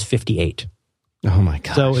age was 58. Oh my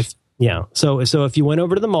gosh. So if you went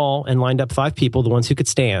over to the mall and lined up 5 people, the ones who could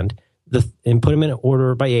stand, and put them in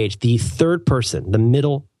order by age, the third person, the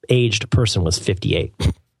middle-aged person, was 58.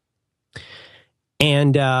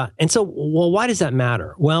 And so, why does that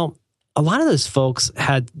matter? Well, a lot of those folks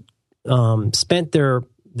had spent their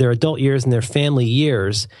adult years and their family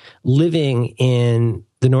years living in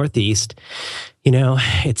the Northeast.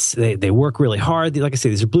 They work really hard. Like I say,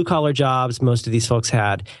 these are blue collar jobs. Most of these folks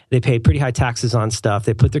had. They paid pretty high taxes on stuff.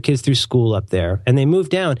 They put their kids through school up there, and they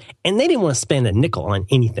moved down. And they didn't want to spend a nickel on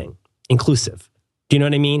anything inclusive. Do you know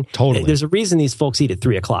what I mean? Totally. There's a reason these folks eat at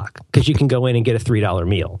 3:00 because you can go in and get a $3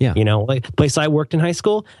 meal. Yeah. Like the place I worked in high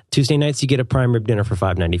school, Tuesday nights you get a prime rib dinner for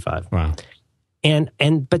 $5.95. Wow.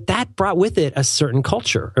 But that brought with it a certain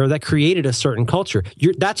culture, or that created a certain culture.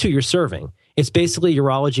 That's who you're serving. It's basically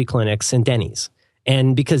urology clinics and Denny's.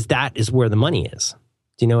 And because that is where the money is.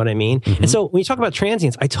 Do you know what I mean? Mm-hmm. And so when you talk about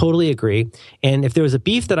transients, I totally agree. And if there was a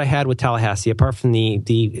beef that I had with Tallahassee, apart from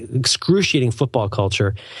the excruciating football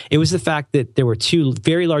culture, it was the fact that there were 2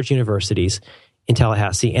 very large universities in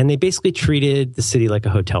Tallahassee, and they basically treated the city like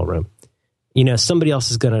a hotel room. Somebody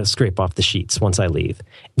else is going to scrape off the sheets once I leave.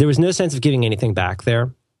 There was no sense of giving anything back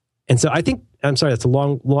there. And so I think, I'm sorry, that's a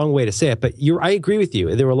long way to say it, but I agree with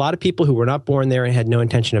you. There were a lot of people who were not born there and had no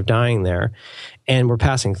intention of dying there and were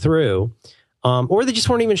passing through, or they just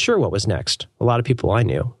weren't even sure what was next. A lot of people I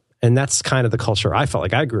knew. And that's kind of the culture I felt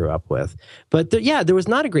like I grew up with. But there was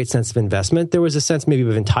not a great sense of investment. There was a sense maybe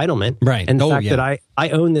of entitlement. Right. And the fact that I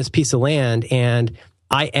own this piece of land and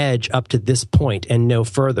I edge up to this point and no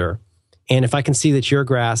further. And if I can see that your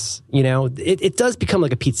grass, it does become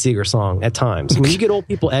like a Pete Seeger song at times. When you get old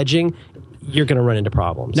people edging, you're going to run into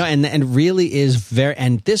problems. No, and really is very,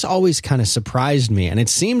 and this always kind of surprised me, and it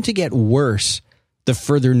seemed to get worse the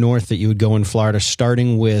further north that you would go in Florida,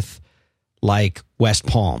 starting with like West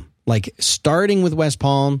Palm. Like starting with West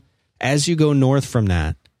Palm, as you go north from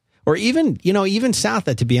that, or even south,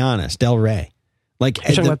 that, to be honest, Delray. Like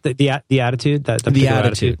you're talking about the attitude,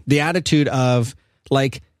 the attitude of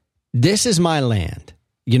like, this is my land,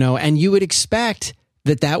 and you would expect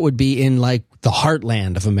that would be in like the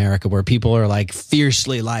heartland of America, where people are like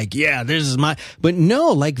fiercely like, yeah, this is my, but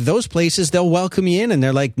no, like those places, they'll welcome you in, and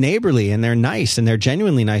they're like neighborly, and they're nice, and they're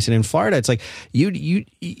genuinely nice. And in Florida, it's like you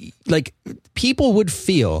like people would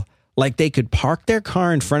feel like they could park their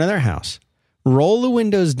car in front of their house, roll the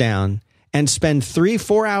windows down, and spend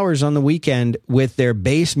 3-4 hours on the weekend with their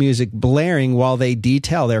bass music blaring while they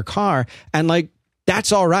detail their car. And like,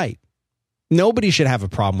 that's all right. Nobody should have a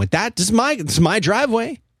problem with that. It's my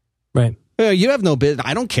driveway. Right. You have no business.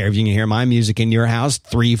 I don't care if you can hear my music in your house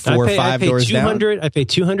 3, 4, 5 doors down. I pay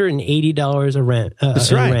 $280 a rent.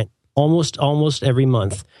 That's right. Rent almost every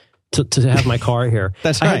month to have my car here.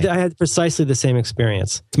 That's right. I had precisely the same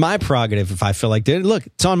experience. It's my prerogative if I feel like, look,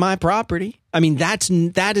 it's on my property. I mean, that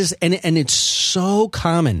is, and it's so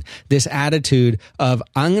common, this attitude of,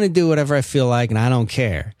 I'm going to do whatever I feel like and I don't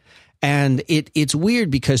care. And it's weird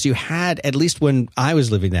because you had, at least when I was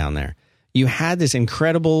living down there, you had this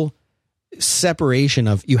incredible separation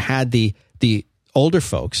of, you had the older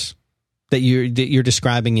folks that you're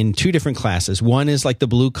describing in two different classes. One is like the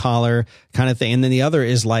blue collar kind of thing, and then the other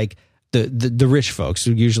is like the rich folks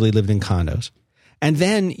who usually lived in condos. And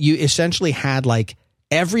then you essentially had like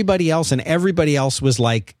everybody else, and everybody else was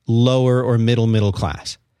like lower or middle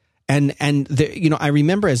class. And I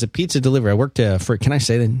remember as a pizza deliverer, I worked for, can I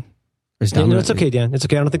say that? No, it's okay, Dan. It's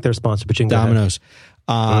okay. I don't think they're sponsored, but you can go Domino's.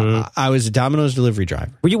 I was a Domino's delivery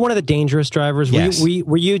driver. Were you one of the dangerous drivers? Yes.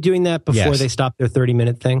 Were you doing that before Yes. they stopped their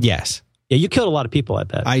 30-minute thing? Yes. Yeah, you killed a lot of people, I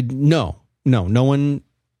bet. No one.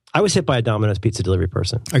 I was hit by a Domino's pizza delivery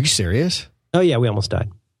person. Are you serious? Oh, yeah, we almost died.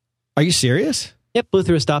 Are you serious? Yep, blew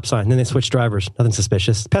through a stop sign, and then they switched drivers. Nothing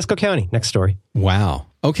suspicious. Pasco County, next story. Wow.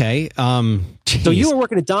 Okay. So you were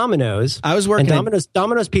working at Domino's. I was working at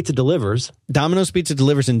Domino's Pizza delivers. Domino's Pizza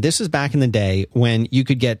delivers, and this is back in the day when you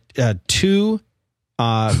could get 2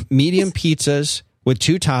 medium pizzas with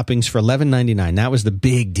 2 toppings for $11.99. That was the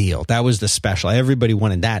big deal. That was the special. Everybody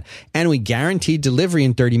wanted that. And we guaranteed delivery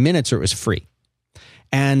in 30 minutes or it was free.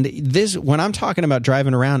 And this, when I'm talking about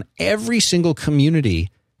driving around, every single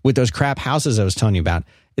community with those crap houses I was telling you about,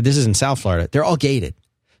 this is in South Florida, they're all gated.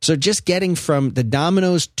 So just getting from the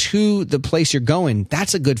Domino's to the place you're going,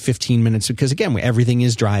 that's a good 15 minutes because, again, everything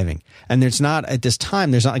is driving. And there's not, at this time,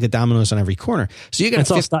 there's not like a Domino's on every corner. So you got it's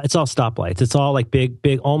all stoplights. It's all like big,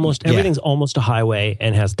 almost, everything's almost a highway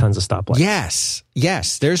and has tons of stoplights.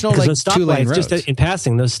 Yes. There's no like 2-lane roads. Just in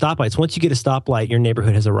passing, those stoplights, once you get a stoplight, your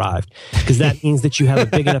neighborhood has arrived because that means that you have a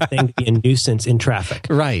big enough thing to be a nuisance in traffic.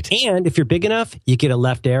 Right. And if you're big enough, you get a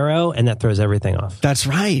left arrow and that throws everything off. That's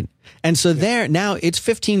right. And so now it's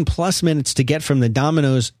 15 plus minutes to get from the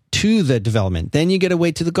Domino's to the development. Then you got to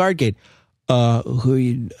wait to the guard gate. Who are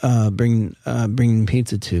you bringing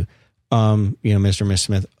pizza to? Mr. and Miss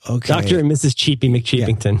Smith. Okay. Dr. and Mrs. Cheapy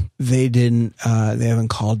McCheapington. Yeah. They didn't, they haven't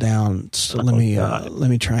called down. So let me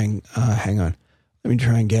try and, hang on. Let me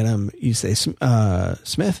try and get him. You say,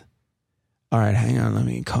 Smith? All right, hang on. Let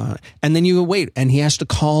me call. And then you wait and he has to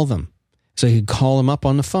call them. So he'd call them up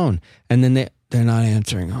on the phone and then they're not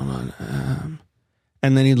answering. Hold on.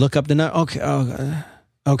 And then he'd look up the number.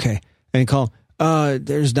 Okay. And he'd call,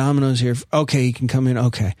 there's Domino's here. Okay, you can come in.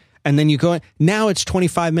 Okay. And then you go in. Now it's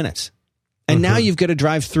 25 minutes. And now you've got to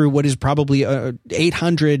drive through what is probably a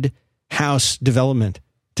 800 house development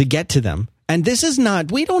to get to them. And this is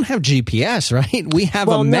not, we don't have GPS, right? We have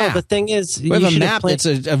a map. No, the thing is, we have a map that's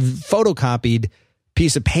a photocopied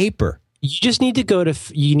piece of paper. You just need to go to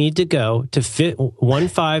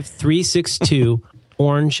 15362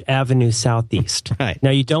 Orange Avenue Southeast. Right.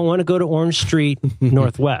 Now, you don't want to go to Orange Street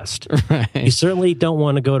Northwest. Right. You certainly don't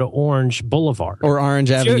want to go to Orange Boulevard. Or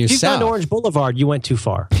Orange Avenue if you've South. gone to Orange Boulevard, you went too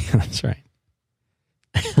far. That's right.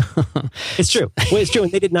 It's true. Well, it's true.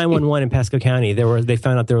 When they did 911 in Pasco County, they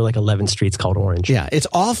found out there were like 11 streets called Orange. Yeah, it's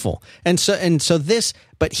awful. And so this,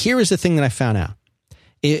 but here is the thing that I found out.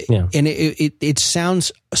 It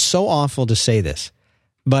sounds so awful to say this,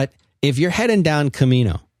 but if you're heading down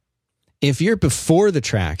Camino, if you're before the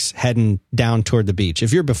tracks heading down toward the beach,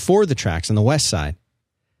 if you're before the tracks on the west side,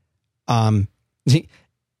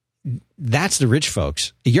 that's the rich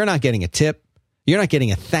folks. You're not getting a tip. You're not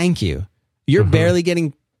getting a thank you. You're barely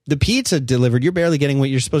getting the pizza delivered. You're barely getting what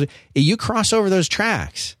you're supposed to. You cross over those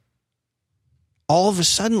tracks, all of a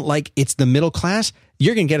sudden, like it's the middle class,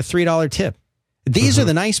 you're going to get a $3 tip. These are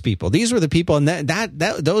the nice people. These were the people, and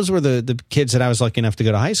those were the kids that I was lucky enough to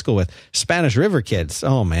go to high school with. Spanish River kids.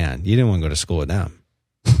 Oh man, you didn't want to go to school with them.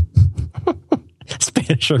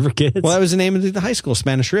 Spanish River kids. Well, that was the name of the high school,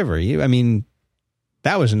 Spanish River. They were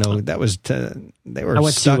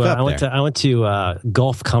stuck up there. I went to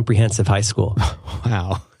Gulf Comprehensive High School.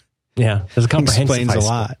 Wow. Yeah, it was a comprehensive Explains high a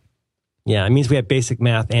school. Yeah, Yeah, it means we had basic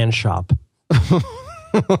math and shop.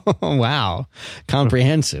 Wow,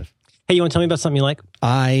 comprehensive. Hey, you want to tell me about something you like?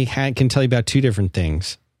 I can tell you about two different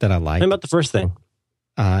things that I like. Tell me about the first thing.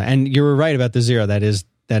 And you were right about the zero. That is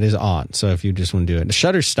on. So if you just want to do it,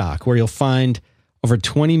 Shutterstock, where you'll find over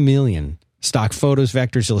 20 million stock photos,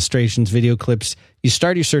 vectors, illustrations, video clips. You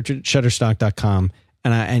start your search at Shutterstock.com,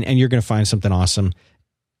 and you're going to find something awesome.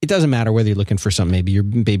 It doesn't matter whether you're looking for something. Maybe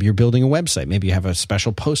you're building a website. Maybe you have a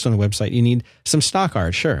special post on the website. You need some stock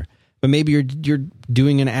art, sure. But maybe you're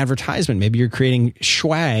doing an advertisement. Maybe you're creating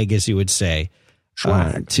swag, as you would say,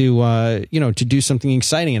 to do something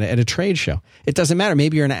exciting at a trade show. It doesn't matter.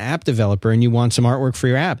 Maybe you're an app developer and you want some artwork for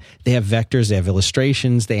your app. They have vectors, they have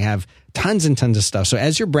illustrations, they have tons and tons of stuff. So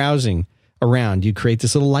as you're browsing around, you create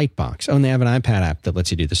this little light box. Oh, and they have an iPad app that lets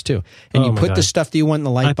you do this too. And you put the stuff that you want in the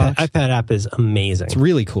light box. iPad app is amazing. It's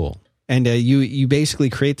really cool. And you basically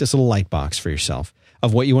create this little light box for yourself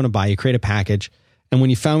of what you want to buy. You create a package. And when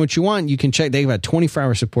you found what you want, you can check. They have about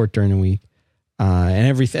 24-hour support during the week, and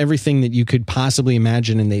everything that you could possibly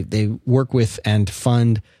imagine. And they work with and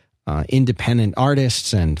fund independent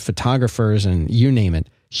artists and photographers and you name it.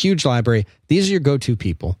 Huge library. These are your go-to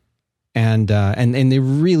people, and they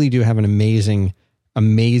really do have an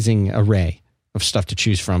amazing array of stuff to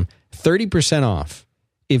choose from. 30% off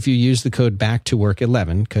if you use the code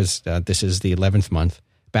BackToWork11, because this is the 11th month.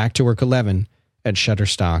 BackToWork11 at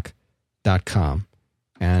Shutterstock.com.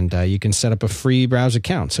 And you can set up a free browse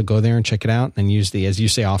account. So go there and check it out and use the, as you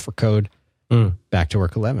say, offer code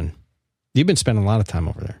BackToWork11. You've been spending a lot of time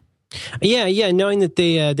over there. Yeah. Knowing that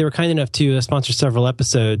they were kind enough to sponsor several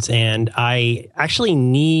episodes, and I actually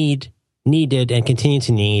needed and continue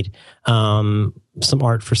to need some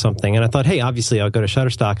art for something. And I thought, hey, obviously I'll go to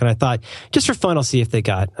Shutterstock. And I thought, just for fun, I'll see if they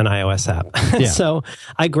got an iOS app. Yeah. So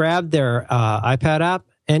I grabbed their iPad app,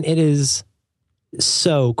 and it is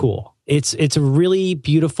so cool. It's a really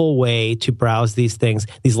beautiful way to browse these things.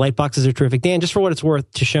 These light boxes are terrific. Dan, just for what it's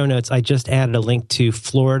worth, to show notes, I just added a link to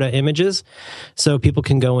Florida Images, so people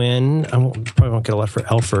can go in. Probably won't get a lot for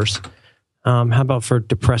Elfers. How about for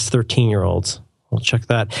depressed 13-year-olds? We'll check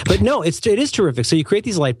that. But no, it is terrific. So you create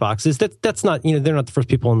these light boxes. That's not, they're not the first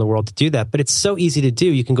people in the world to do that, but it's so easy to do.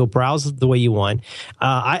 You can go browse the way you want.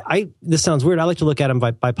 This sounds weird. I like to look at them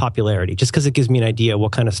by popularity, just because it gives me an idea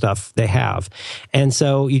what kind of stuff they have. And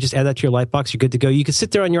so you just add that to your light box. You're good to go. You can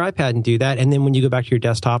sit there on your iPad and do that. And then when you go back to your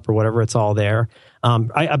desktop or whatever, it's all there.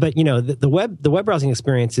 But the web browsing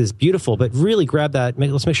experience is beautiful, but really grab that.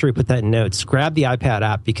 Let's make sure we put that in notes. Grab the iPad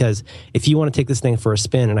app, because if you want to take this thing for a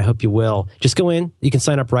spin, and I hope you will, just go in. You can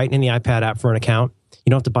sign up right in the iPad app for an account. You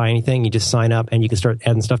don't have to buy anything. You just sign up and you can start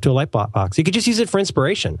adding stuff to a light box. You could just use it for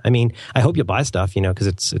inspiration. I mean, I hope you'll buy stuff, because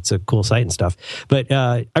it's a cool site and stuff. But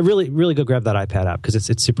I really, really go grab that iPad app, because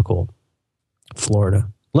it's super cool. Florida.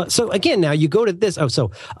 So again, now you go to this.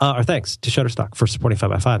 Our thanks to Shutterstock for supporting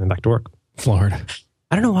 5x5 and Back to Work. Florida.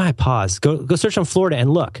 I don't know why I paused. Go search on Florida and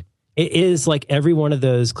look. It is like every one of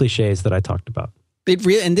those cliches that I talked about. It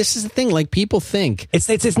really, and this is the thing. Like, people think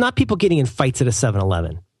it's not people getting in fights at a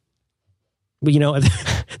 7-Eleven. But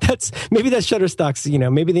that's Shutterstock's.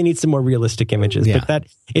 Maybe they need some more realistic images. Yeah. But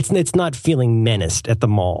it's not feeling menaced at the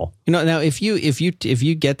mall. Now if you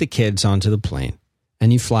get the kids onto the plane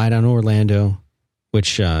and you fly down to Orlando,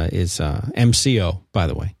 which is MCO, by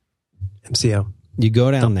the way. MCO. You go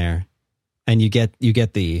down there. And you get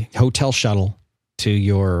the hotel shuttle to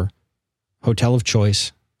your hotel of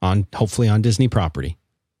choice, hopefully on Disney property.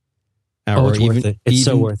 It's worth it. It's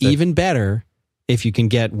so worth it. Even better if you can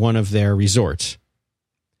get one of their resorts.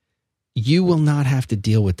 You will not have to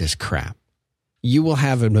deal with this crap. You will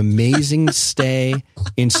have an amazing stay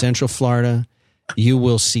in Central Florida. You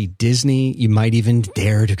will see Disney. You might even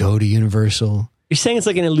dare to go to Universal. You're saying it's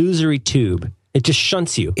like an illusory tube. It just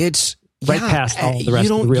shunts you. It's past all the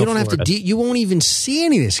rest of the real You don't Florida. have to. You won't even see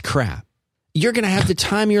any of this crap. You're going to have the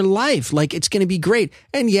time of your life. Like, it's going to be great.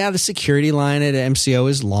 And yeah, the security line at MCO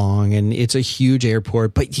is long, and it's a huge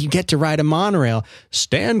airport, but you get to ride a monorail.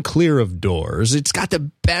 Stand clear of doors. It's got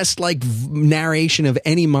the best narration of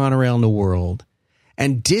any monorail in the world.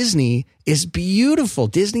 And Disney is beautiful.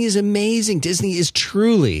 Disney is amazing. Disney is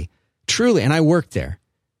truly, and I worked there.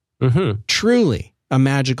 Mm-hmm. Truly a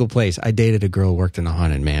magical place. I dated a girl who worked in a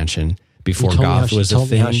haunted mansion. before You told me how goth she- was a told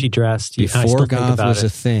me thing. how she dressed. I still Before think goth about was it. a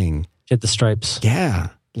thing. She had the stripes. Yeah.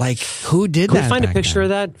 Like, who did Can that? we find a back picture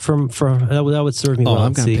then? of that from that would serve me Oh, well.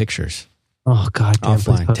 I've got See. pictures. Oh God, damn, please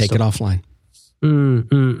Offline. post Take it them. offline.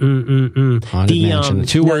 Haunted Haunted mansion.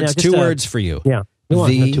 Two words for you. Yeah, go on.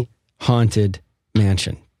 The No, haunted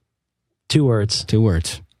mansion. two words, 2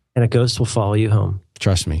 words. and a ghost will follow you home.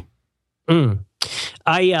 Trust me. Boy,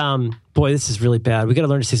 this is really bad. We got to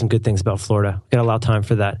learn to say some good things about Florida. We got to allow time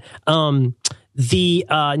for that. Now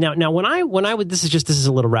when I would, this is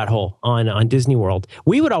a little rat hole on Disney World.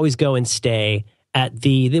 We would always go and stay at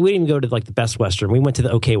we didn't even go to like the Best Western. We went to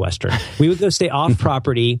the OK Western. We would go stay off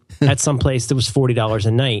property at some place that was $40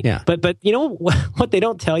 a night. Yeah. But you know what they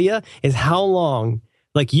don't tell you is how long.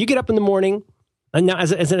 Like you get up in the morning, and now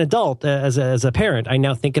as an adult, as a parent, I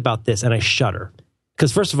now think about this and I shudder.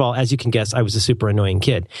 Because first of all, as you can guess, I was a super annoying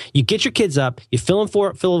kid. You get your kids up, you fill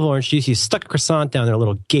them full of orange juice, you stuck a croissant down their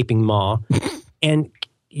little gaping maw, and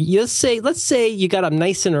let's say you got up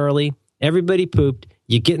nice and early, everybody pooped,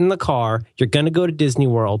 you get in the car, you're going to go to Disney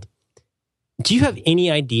World. Do you have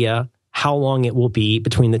any idea how long it will be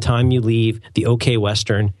between the time you leave the OK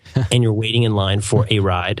Western and you're waiting in line for a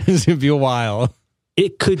ride? It's going to be a while.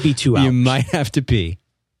 It could be 2 hours. You might have to pee.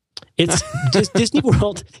 It's just Disney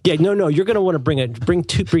World. Yeah, no. You're going to want to bring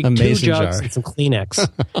two jugs jar. and some Kleenex.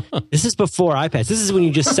 This is before iPads. This is when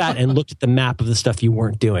you just sat and looked at the map of the stuff you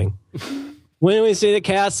weren't doing. When do we see the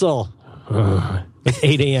castle? It's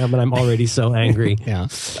 8 a.m. and I'm already so angry. Yeah.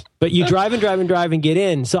 But you drive and get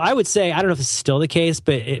in. So I would say, I don't know if it's still the case,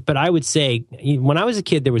 but I would say when I was a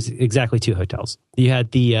kid, there was exactly 2 hotels. You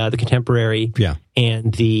had the Contemporary, Yeah.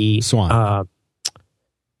 and the Swan.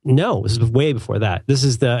 No, this is way before that. This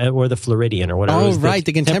is the Floridian or whatever. It Oh, was right.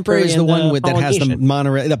 The Contemporary is the and one that has the Polynesian.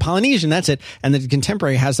 monorail. The Polynesian, that's it. And the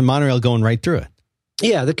Contemporary has the monorail going right through it.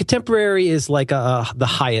 Yeah, the Contemporary is like the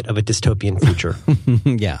Hyatt of a dystopian future.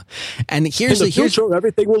 Yeah. And In here's the future,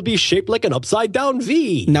 everything will be shaped like an upside down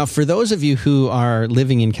V. now, for those of you who are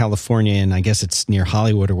living in California, and I guess it's near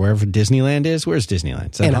Hollywood or wherever Disneyland is, where's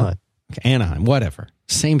Disneyland? Is that Anaheim. Okay, Anaheim, whatever.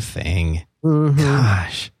 Same thing. Mm-hmm.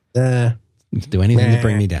 Gosh. Do anything to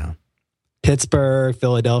bring me down. Pittsburgh,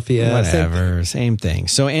 Philadelphia. Whatever. Same thing.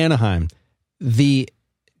 So Anaheim, the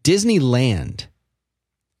Disneyland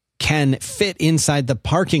can fit inside the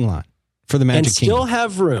parking lot for the Magic And Kingdom.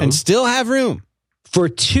 still have room for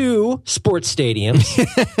 2 sports stadiums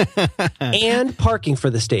and parking for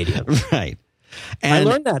the stadium. Right. I And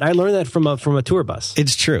learned that from a tour bus.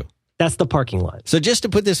 it's true. That's the parking lot. So just to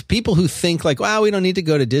put this, people who think like, wow, we don't need to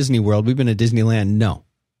go to Disney World. We've been to Disneyland. No,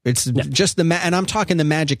 it's just and I'm talking the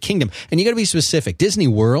Magic Kingdom. And you got to be specific. Disney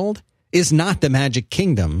World is not the Magic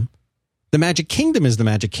Kingdom. The Magic Kingdom is the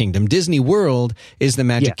Magic Kingdom. Disney World is the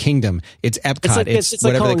Magic Kingdom. It's Epcot. It's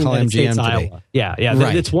like whatever they call calling MGM United States, today. Iowa. Yeah.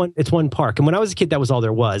 Right. It's one park. And when I was a kid, that was all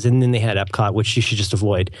there was. And then they had Epcot, which you should just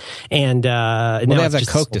avoid. And Well, they have that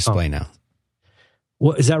Coke display now.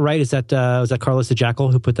 Well, is that right? Is that was that Carlos the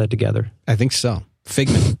Jackal who put that together? I think so.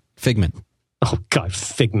 Figment. Oh God,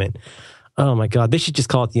 Figment. Oh my God, they should just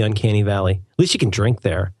call it the Uncanny Valley. At least you can drink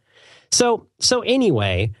there. So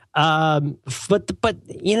anyway, but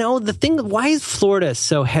you know the thing. Why is Florida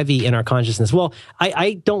so heavy in our consciousness? Well,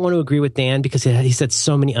 I don't want to agree with Dan because he said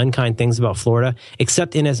so many unkind things about Florida,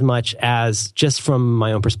 except in as much as just from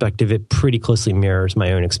my own perspective, it pretty closely mirrors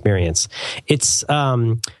my own experience. It's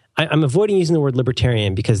I'm avoiding using the word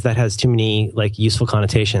libertarian because that has too many like useful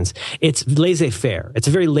connotations. It's laissez-faire. It's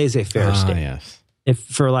a very laissez-faire state, Yes. if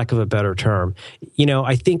for lack of a better term. You know,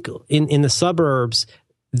 I think in the suburbs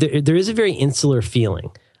there is a very insular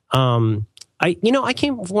feeling. I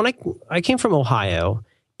came from Ohio,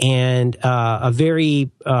 and a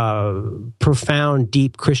very profound,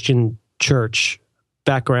 deep Christian church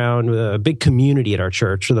background, a big community at our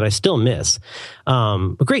church that I still miss.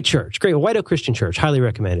 A great church, great White Oak Christian Church, highly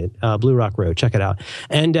recommended. Blue Rock Road, check it out.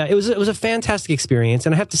 And it was a fantastic experience.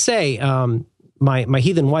 And I have to say, my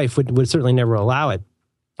heathen wife would certainly never allow it.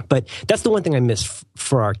 But that's the one thing I miss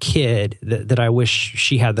for our kid that I wish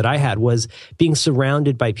she had that I had, was being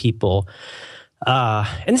surrounded by people.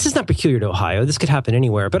 And this is not peculiar to Ohio. This could happen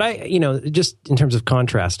anywhere. But just in terms of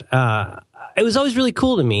contrast, it was always really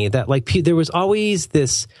cool to me that like there was always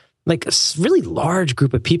this like a really large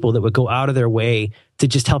group of people that would go out of their way to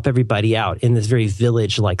just help everybody out in this very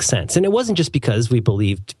village-like sense. And it wasn't just because we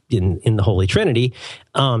believed in the Holy Trinity.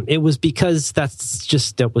 It was because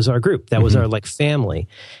that was our group. That was our like family.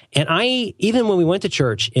 And even when we went to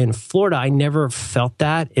church in Florida, I never felt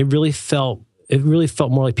that. It really felt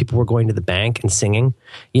more like people were going to the bank and singing.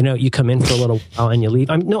 You know, you come in for a little while and you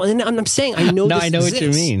leave. I'm saying I know. No, this I know exists,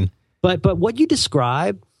 what you mean. But what you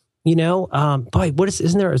describe boy,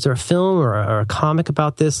 is there a film or a comic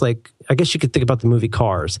about this? Like, I guess you could think about the movie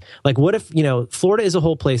Cars. Like, what if, Florida is a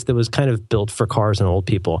whole place that was kind of built for cars and old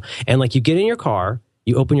people. And like, you get in your car,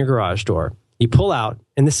 you open your garage door, you pull out,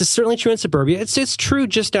 and this is certainly true in suburbia. It's true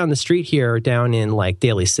just down the street here, down in like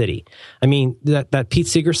Daly City. I mean, that Pete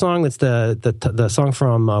Seeger song, that's the song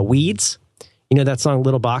from Weeds. That song,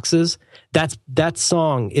 Little Boxes? That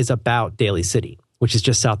song is about Daly City, which is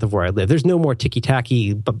just south of where I live. There's no more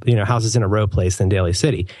ticky-tacky, houses in a row place than Daly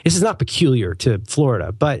City. This is not peculiar to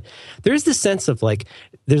Florida, but there's this sense of like,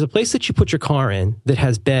 there's a place that you put your car in that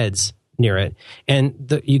has beds near it,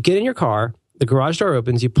 and you get in your car, the garage door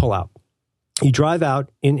opens, you pull out. You drive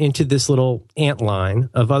out into this little ant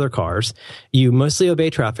line of other cars. You mostly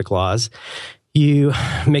obey traffic laws. You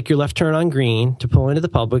make your left turn on green to pull into the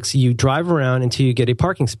Publix. You drive around until you get a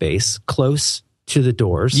parking space close to the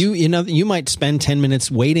doors. You might spend 10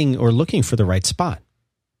 minutes waiting or looking for the right spot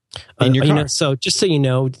in your car. So just so you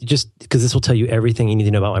know, just because this will tell you everything you need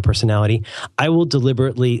to know about my personality, I will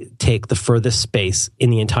deliberately take the furthest space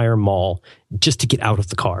in the entire mall just to get out of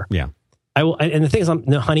the car. Yeah. I will, and the thing is,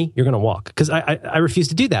 no, honey, you're going to walk, because I refuse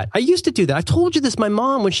to do that. I used to do that. I've told you this. My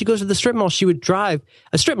mom, when she goes to the strip mall, she would drive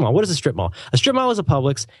a strip mall. What is a strip mall? A strip mall is a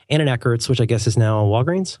Publix and an Eckert's, which I guess is now a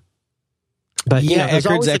Walgreens. But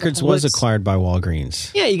Eckert's was acquired by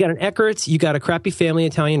Walgreens. Yeah, you got an Eckert's, you got a crappy family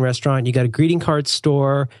Italian restaurant, you got a greeting card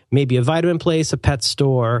store, maybe a vitamin place, a pet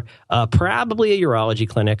store, probably a urology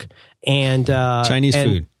clinic, and Chinese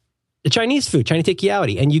food. Chinese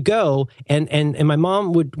takeaway, and you go, and my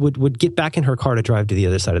mom would get back in her car to drive to the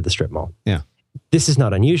other side of the strip mall. Yeah, this is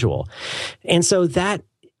not unusual, and so that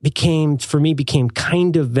became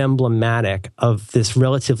kind of emblematic of this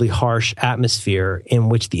relatively harsh atmosphere in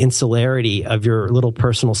which the insularity of your little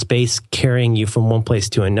personal space carrying you from one place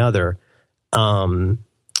to another.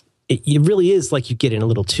 It really is like you get in a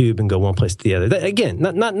little tube and go one place to the other. That, again,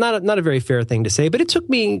 not a very fair thing to say, but it took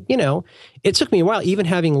me a while, even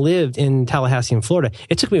having lived in Tallahassee in Florida,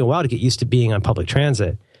 it took me a while to get used to being on public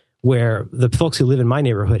transit, where the folks who live in my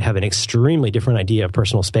neighborhood have an extremely different idea of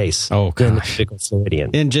personal space than the typical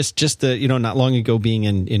Floridian. And just the, not long ago being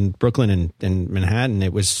in Brooklyn and Manhattan,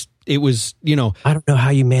 it was, I don't know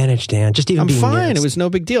how you managed, Dan. Just even I'm being fine. Nearest. It was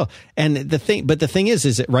no big deal. And the thing is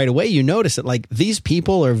that right away you notice that like these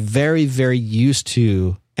people are very, very used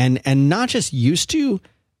to, and not just used to,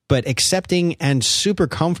 but accepting and super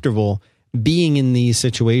comfortable being in these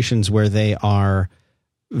situations where they are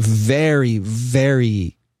very,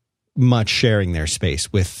 very much sharing their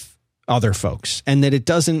space with other folks, and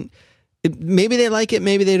that maybe they like it,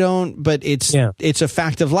 maybe they don't, but it's a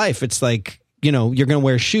fact of life. It's like, you're going to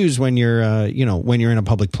wear shoes when you're in a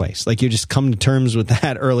public place. Like you just come to terms with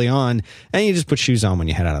that early on, and you just put shoes on when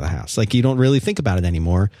you head out of the house. Like you don't really think about it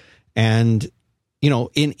anymore. And,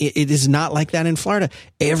 it is not like that in Florida.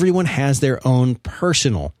 Everyone has their own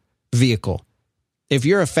personal vehicle. If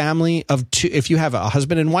you're a family of two, if you have a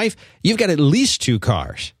husband and wife, you've got at least 2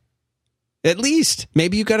 cars. At least.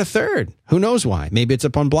 Maybe you got a third. Who knows why? Maybe it's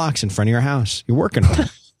up on blocks in front of your house. You're working on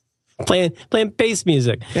it. Playing bass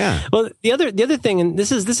music. Yeah. Well, the other thing, and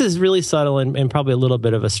this is really subtle and probably a little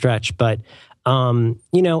bit of a stretch, but I've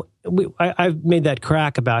made that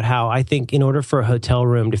crack about how I think in order for a hotel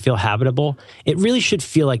room to feel habitable, it really should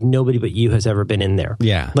feel like nobody but you has ever been in there.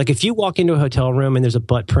 Yeah. Like if you walk into a hotel room and there's a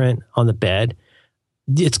butt print on the bed,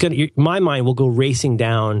 my mind will go racing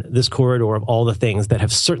down this corridor of all the things that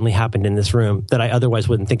have certainly happened in this room that I otherwise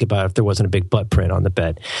wouldn't think about if there wasn't a big butt print on the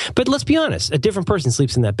bed. But let's be honest, a different person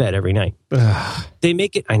sleeps in that bed every night. They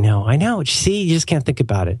make it. I know. See, you just can't think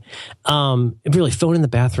about it. Really, phone in the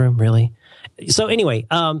bathroom, really. So anyway,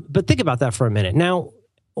 but think about that for a minute. Now,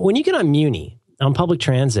 when you get on Muni, on public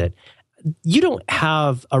transit, you don't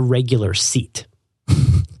have a regular seat.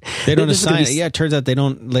 They don't assign. Yeah, it turns out they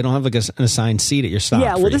don't have like an assigned seat at your stop.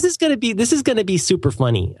 Yeah, well, this is going to be super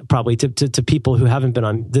funny probably to people who haven't been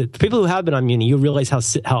on the people who have been on Muni. You realize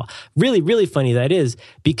how really really funny that is,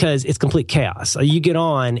 because it's complete chaos. You get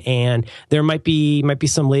on and there might be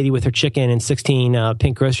some lady with her chicken and 16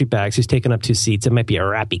 pink grocery bags who's taken up 2 seats. It might be a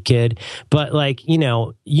rappy kid, but like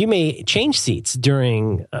you may change seats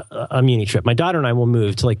during a Muni trip. My daughter and I will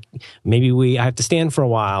move to maybe I have to stand for a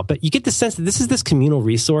while, but you get the sense that this is this communal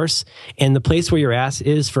resource. And the place where your ass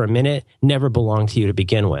is for a minute never belonged to you to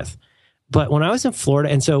begin with. But when I was in Florida,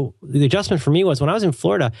 and so the adjustment for me was when I was in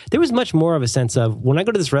Florida, there was much more of a sense of when I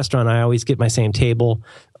go to this restaurant, I always get my same table,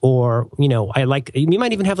 or, you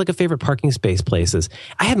might even have like a favorite parking space places.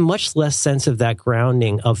 I had much less sense of that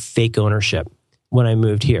grounding of fake ownership when I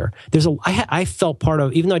moved here. I felt part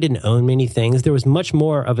of, even though I didn't own many things, there was much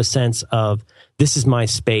more of a sense of this is my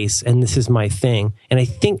space and this is my thing. And I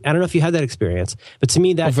don't know if you had that experience, but to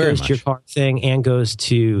me that goes to your car thing and goes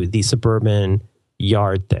to the suburban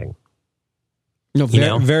yard thing. No,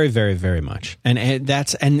 very, very, very much. And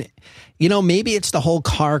maybe it's the whole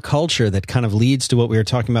car culture that kind of leads to what we were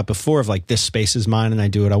talking about before of like, this space is mine and I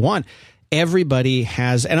do what I want. Everybody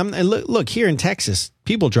has, and look, here in Texas,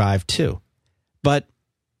 people drive too. But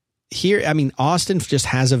here, I mean, Austin just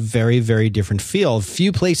has a very, very different feel.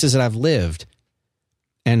 Few places that I've lived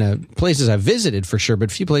and places I've visited for sure,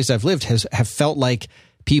 but few places I've lived have felt like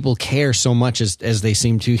people care so much as they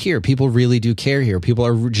seem to here. People really do care here. People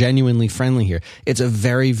are genuinely friendly here. It's a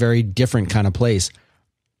very, very different kind of place.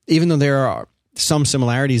 Even though there are some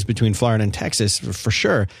similarities between Florida and Texas, for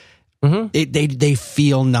sure, they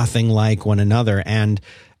feel nothing like one another. And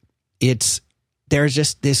there's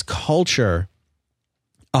just this culture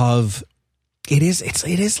of it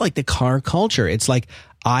is like the car culture. It's like,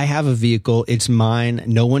 I have a vehicle, it's mine,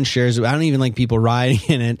 no one shares it. I don't even like people riding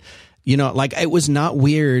in it. Like, it was not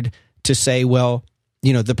weird to say, well,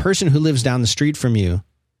 the person who lives down the street from you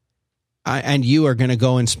and you are going to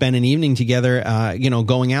go and spend an evening together,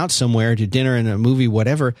 going out somewhere to dinner and a movie,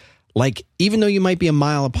 whatever. Like, even though you might be a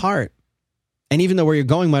mile apart, and even though where you're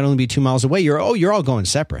going might only be 2 miles away, you're all going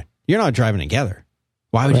separate. You're not driving together.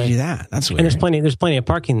 Why would you do that? That's weird. And there's plenty of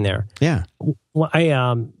parking there. Yeah. Well,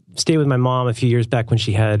 I stayed with my mom a few years back when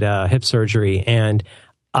she had hip surgery, and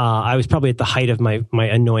I was probably at the height of my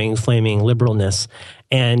annoying, flaming liberalness.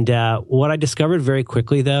 And what I discovered very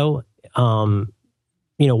quickly, though,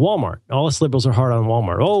 Walmart. All us liberals are hard on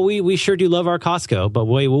Walmart. Oh, we sure do love our Costco, but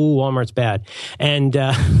Walmart's bad. And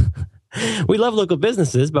we love local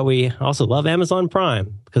businesses, but we also love Amazon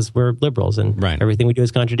Prime because we're liberals and everything we do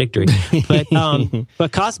is contradictory. But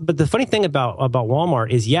the funny thing about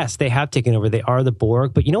Walmart is, yes, they have taken over. They are the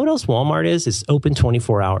Borg. But you know what else Walmart is? It's open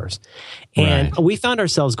 24 hours. And we found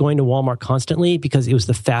ourselves going to Walmart constantly because it was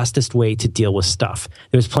the fastest way to deal with stuff.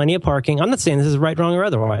 There's plenty of parking. I'm not saying this is right, wrong, or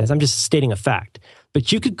otherwise. I'm just stating a fact.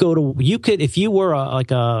 But you could, if you were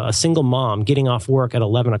a single mom getting off work at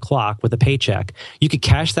 11 o'clock with a paycheck, you could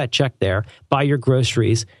cash that check there, buy your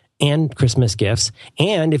groceries and Christmas gifts.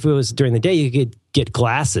 And if it was during the day, you could get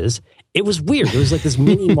glasses. It was weird. It was like this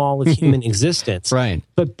mini mall of human existence. Right.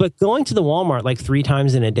 But going to the Walmart like 3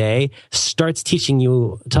 times in a day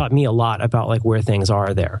taught me a lot about like where things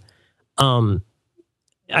are there. I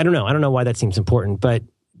don't know why that seems important, but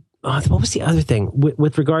what was the other thing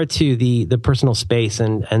with regard to the personal space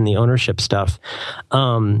and the ownership stuff?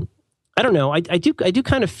 I don't know. I do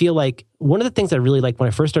kind of feel like one of the things I really liked when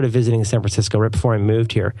I first started visiting San Francisco right before I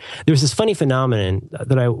moved here, there was this funny phenomenon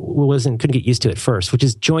that I couldn't get used to at first, which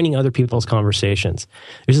is joining other people's conversations.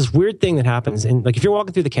 There's this weird thing that happens, and like if you're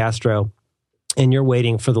walking through the Castro and you're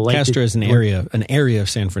waiting for the light. Castro is an area of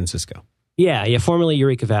San Francisco. Yeah, formerly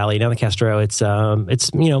Eureka Valley, now the Castro. It's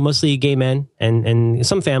mostly gay men and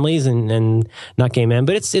some families and not gay men,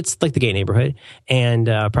 but it's like the gay neighborhood, and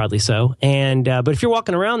proudly so. And but if you're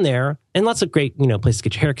walking around there, and lots of great places to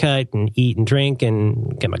get your hair cut and eat and drink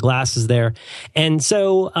and get my glasses there, and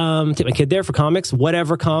so take my kid there for comics,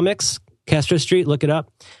 whatever comics, Castro Street, look it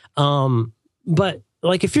up. But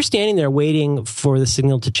like if you're standing there waiting for the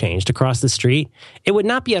signal to change to cross the street, it would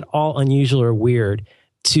not be at all unusual or weird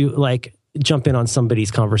to like jump in on somebody's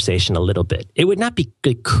conversation a little bit. It would not be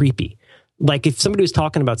like, creepy. Like if somebody was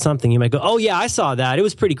talking about something, you might go, "Oh yeah, I saw that. It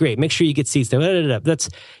was pretty great. Make sure you get seats there." That's,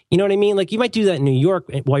 you know what I mean? Like you might do that in New York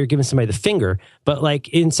while you're giving somebody the finger, but like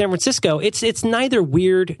in San Francisco, it's neither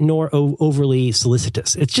weird nor overly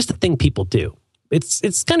solicitous. It's just a thing people do.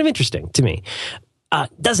 It's kind of interesting to me.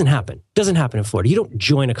 Doesn't happen in Florida. You don't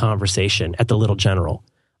join a conversation at the Little General.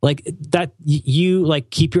 Like that, you like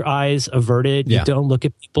keep your eyes averted. You don't look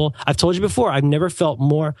at people. I've told you before, I've never felt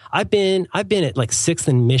more. I've been at like 6th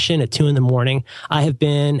and Mission at 2 a.m. I have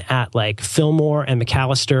been at like Fillmore and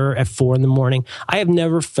McAllister at 4 a.m. I have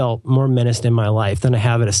never felt more menaced in my life than I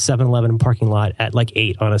have at a 7-Eleven parking lot at like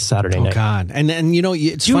 8 on a Saturday night. Oh God! And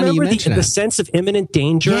it's funny you mention the sense of imminent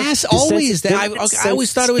danger. Yes, always. I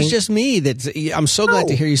always thought it was just me. I'm so glad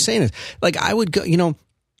to hear you saying this. Like I would go,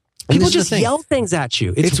 people just yell things at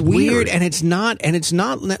you. It's weird, and it's not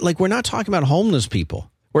like we're not talking about homeless people.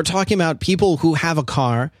 We're talking about people who have a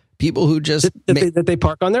car, people who just that they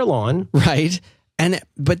park on their lawn, right?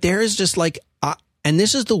 But there is just like, and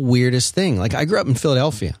this is the weirdest thing. Like I grew up in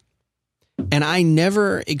Philadelphia, and I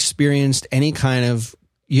never experienced any kind of,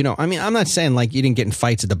 I mean, I'm not saying like you didn't get in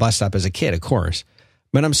fights at the bus stop as a kid, of course,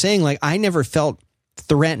 but I'm saying like I never felt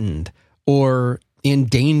threatened or in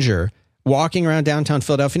danger walking around downtown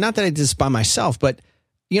Philadelphia. Not that I did this by myself, but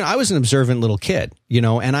I was an observant little kid,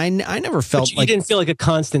 and I never felt but you didn't feel like a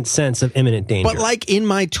constant sense of imminent danger. But like in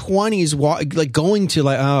my 20s, like going to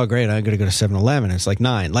oh great, I'm going to go to 7-Eleven. It's like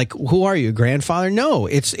 9. Like, who are you, grandfather? No,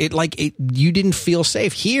 you didn't feel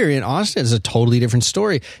safe. Here in Austin, it's a totally different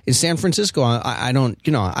story. In San Francisco, I don't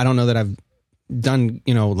know that I've done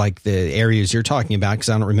like the areas you're talking about because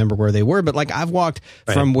I don't remember where they were, but like I've walked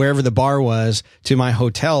from wherever the bar was to my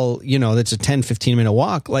hotel, that's a 10-15 minute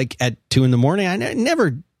walk, like at 2 a.m. I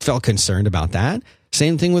never felt concerned about that.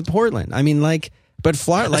 Same thing with Portland. I mean, like, but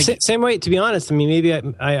Florida, like same way. To be honest, I mean, maybe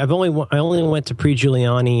I only went to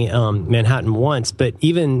pre-Giuliani Manhattan once, but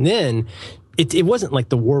even then it wasn't like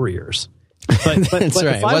the Warriors. But that's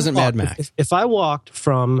right. It wasn't Mad Max. If I walked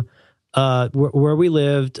from where we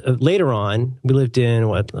lived later on, we lived in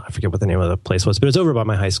I forget what the name of the place was, but it was over by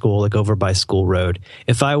my high school, like over by School Road.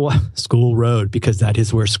 If I School Road, because that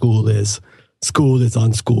is where school is. School is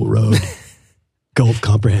on School Road. Gulf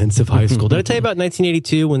Comprehensive High School. Did I tell you about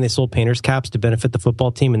 1982 when they sold painters caps to benefit the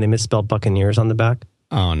football team and they misspelled Buccaneers on the back?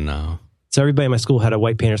 Oh no! So everybody in my school had a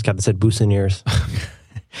white painters cap that said Buccaneers.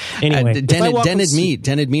 Anyway,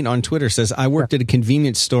 Dented Meat on Twitter says, I worked at a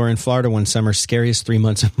convenience store in Florida one summer. Scariest 3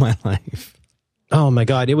 months of my life. Oh my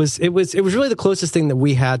God. It was really the closest thing that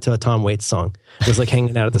we had to a Tom Waits song. It was like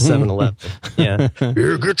hanging out at the 7-Eleven. Yeah.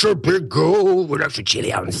 Here, get your big goal with extra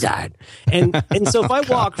chili outside. And so if I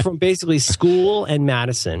walk from basically school and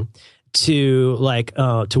Madison to like,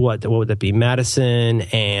 to what would that be? Madison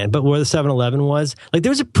but where the 7-Eleven was, like there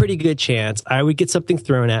was a pretty good chance I would get something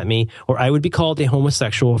thrown at me or I would be called a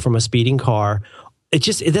homosexual from a speeding car.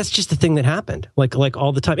 That's just the thing that happened, like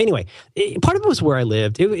all the time. Anyway, part of it was where I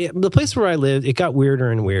lived. The place where I lived, it got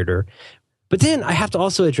weirder and weirder. But then I have to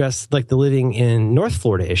also address like the living in North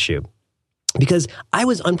Florida issue, because I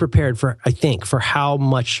was unprepared for how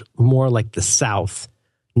much more like the South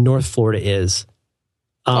North Florida is.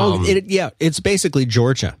 It's basically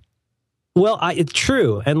Georgia. Well, it's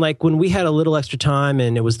true. And like when we had a little extra time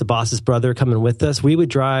and it was the boss's brother coming with us, we would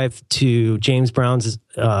drive to James Brown's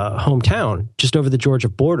hometown just over the Georgia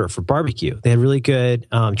border for barbecue. They had really good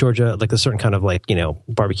Georgia, like a certain kind of like,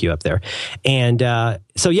 barbecue up there. And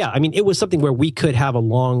so, yeah, I mean, it was something where we could have a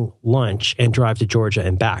long lunch and drive to Georgia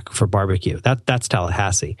and back for barbecue. That's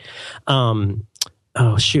Tallahassee.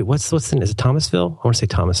 Oh shoot! What's the name? Is it Thomasville? I want to say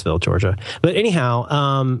Thomasville, Georgia. But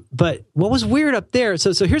anyhow, but what was weird up there?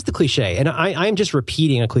 So here's the cliche, and I'm just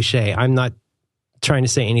repeating a cliche. I'm not trying to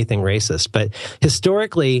say anything racist, but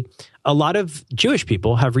historically, a lot of Jewish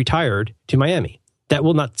people have retired to Miami. That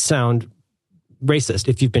will not sound racist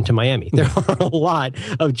if you've been to Miami. There are a lot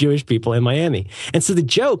of Jewish people in Miami, and so the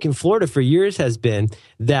joke in Florida for years has been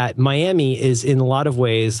that Miami is in a lot of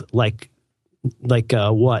ways like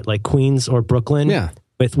Queens or Brooklyn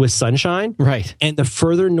with sunshine. Right. And the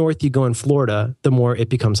further north you go in Florida, the more it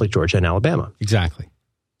becomes like Georgia and Alabama. Exactly.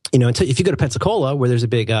 Until if you go to Pensacola, where there's a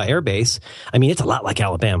big air base, I mean, it's a lot like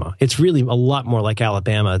Alabama. It's really a lot more like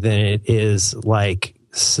Alabama than it is like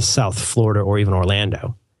South Florida or even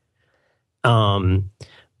Orlando.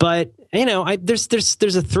 But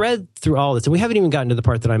there's a thread through all this, and we haven't even gotten to the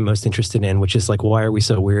part that I'm most interested in, which is like, why are we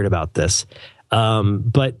so weird about this?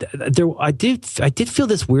 But I did feel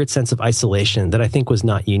this weird sense of isolation that I think was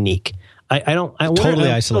not unique. Totally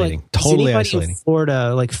isolating. In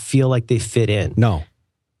Florida, like feel like they fit in. No.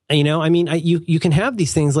 I mean, you can have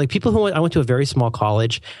these things like people who I went to a very small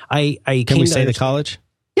college. Can we say the college?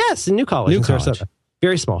 Yes, a new college. New college.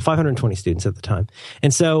 Very small, 520 students at the time.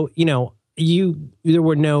 And so, there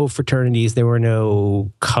were no fraternities, there were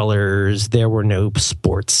no colors, there were no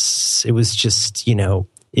sports. It was just,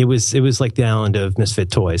 it was like the island of misfit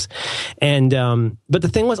toys. And, but the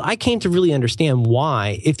thing was, I came to really understand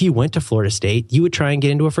why, if you went to Florida State, you would try and get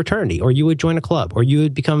into a fraternity, or you would join a club, or you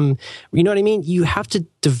would become, you know what I mean? You have to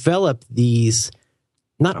develop these,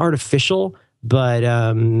 not artificial, but,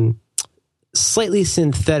 slightly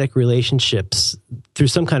synthetic relationships through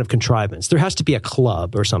some kind of contrivance. There has to be a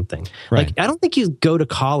club or something. Right. Like, I don't think you go to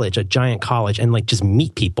college, a giant college, and like just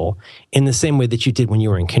meet people in the same way that you did when you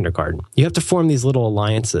were in kindergarten. You have to form these little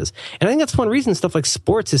alliances. And I think that's one reason stuff like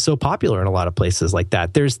sports is so popular in a lot of places like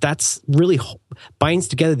that. That's really binds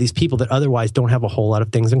together these people that otherwise don't have a whole lot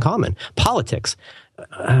of things in common. Politics.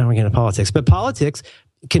 I don't want to get into politics, but politics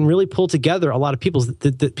can really pull together a lot of people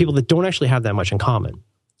that don't actually have that much in common.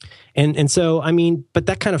 And so, I mean, but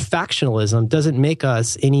that kind of factionalism doesn't make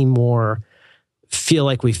us any more feel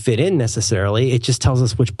like we fit in necessarily. It just tells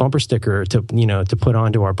us which bumper sticker to put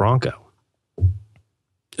onto our Bronco.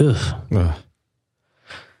 Ugh. You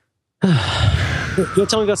want to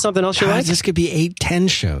tell me about something else you like? This could be 8-10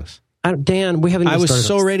 shows. Dan, we haven't. I even was started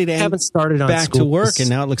so ready to haven't started on back to school. work, and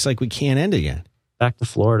now it looks like we can't end it yet. Back to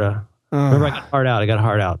Florida. Remember, I got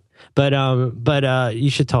hard out. But you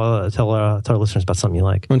should tell our listeners about something you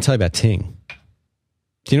like. I'm going to tell you about Ting.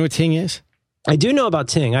 Do you know what Ting is? I do know about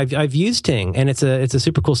Ting. I've used Ting, and it's a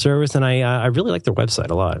super cool service, and I really like their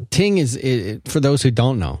website a lot. Ting is, for those who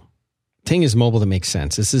don't know, Ting is mobile that makes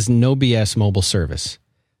sense. This is no BS mobile service.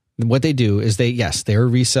 What they do is they're a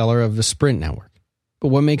reseller of the Sprint network. But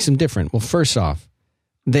what makes them different? Well, first off,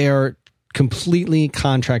 they are completely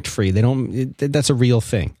contract free. That's a real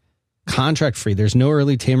thing. Contract free. There's no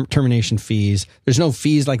early termination fees. There's no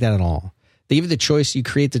fees like that at all. They give you the choice. You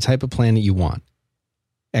create the type of plan that you want.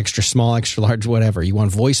 Extra small, extra large, whatever. You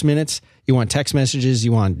want voice minutes. You want text messages.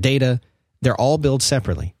 You want data. They're all billed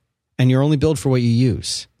separately. And you're only billed for what you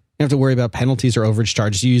use. You don't have to worry about penalties or overage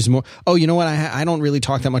charges. You use more. Oh, you know what? I don't really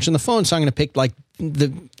talk that much on the phone, so I'm going to pick like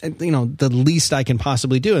the least I can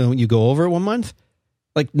possibly do. And when you go over it 1 month,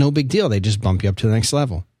 like no big deal. They just bump you up to the next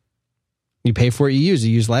level. You pay for what you use.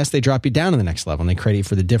 You use less, they drop you down to the next level, and they credit you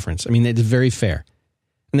for the difference. I mean, it's very fair.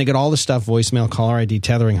 And they get all the stuff, voicemail, caller ID,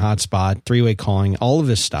 tethering, hotspot, three-way calling, all of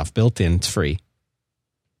this stuff built in. It's free.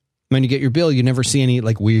 When you get your bill, you never see any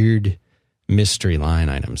like weird mystery line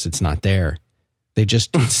items. It's not there.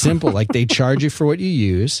 It's simple. Like they charge you for what you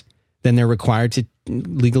use. Then they're required to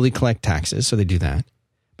legally collect taxes. So they do that.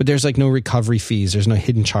 But there's like no recovery fees. There's no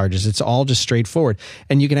hidden charges. It's all just straightforward.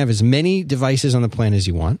 And you can have as many devices on the plan as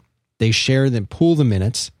you want. They share them, pool the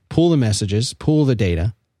minutes, pool the messages, pool the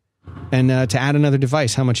data. And to add another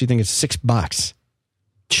device, how much you think it's $6?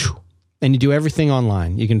 And you do everything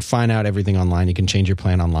online. You can find out everything online. You can change your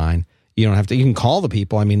plan online. You don't have to. You can call the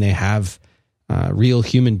people. I mean, they have real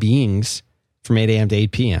human beings from 8 a.m. to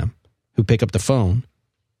 8 p.m. who pick up the phone,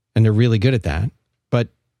 and they're really good at that. But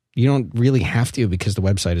you don't really have to because the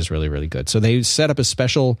website is really, really good. So they set up a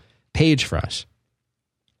special page for us.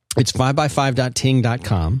 It's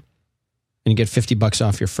 5x5.ting.com. And you get $50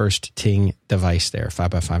 off your first Ting device there.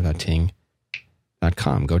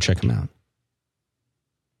 5x5.ting.com. Go check them out.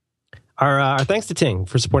 Our thanks to Ting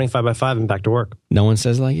for supporting 5x5 and Back to Work. No one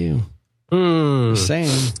says like you. Just saying.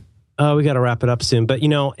 We got to wrap it up soon. But,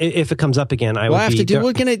 if it comes up again, I will be...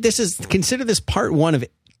 Consider this part 1 of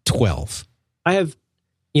 12. I have,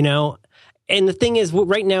 and the thing is,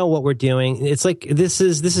 right now what we're doing, it's like, this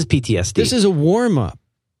is PTSD. This is a warm-up.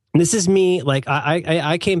 This is me. Like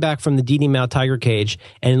I came back from the Didi Mao tiger cage,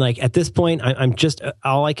 and like at this point, I'm just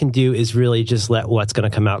all I can do is really just let what's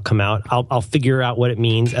going to come out. I'll figure out what it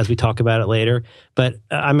means as we talk about it later. But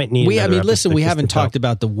I might need. We haven't talked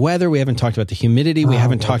about the weather. We haven't talked about the humidity. We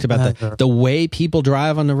haven't talked about the way people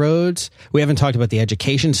drive on the roads. We haven't talked about the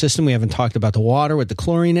education system. We haven't talked about the water with the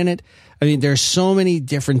chlorine in it. I mean, there's so many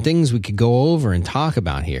different things we could go over and talk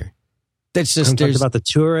about here. That's just we haven't talked about the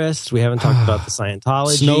tourists. We haven't talked about the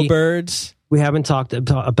Scientology. Snowbirds. We haven't talked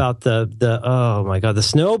about the oh my God, the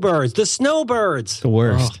snowbirds. The snowbirds. The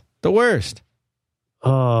worst. The worst.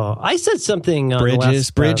 Oh, I said something.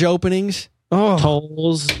 Bridge openings. Oh,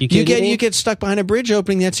 tolls. You get stuck behind a bridge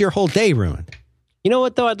opening. That's your whole day ruined. You know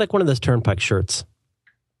what though? I'd like one of those Turnpike shirts.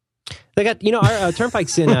 They got, our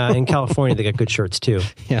Turnpikes in California. They got good shirts too.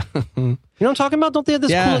 Yeah. You know what I'm talking about? Don't they have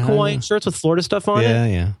this cool Hawaiian shirts with Florida stuff on it?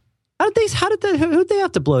 Yeah. Who'd they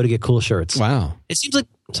have to blow to get cool shirts? Wow. It seems like,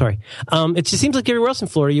 it just seems like everywhere else in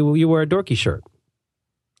Florida, you wear a dorky shirt.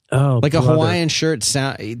 Oh, like a Hawaiian shirt.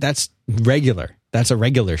 That's regular. That's a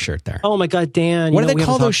regular shirt there. Oh my God, Dan. What do they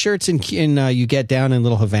call those shirts in you get down in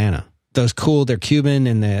Little Havana? Those cool, they're Cuban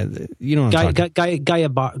and you know what I'm talking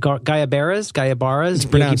about. Gayabaras? It's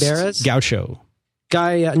pronounced Gaucho.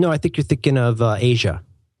 No, I think you're thinking of Asia.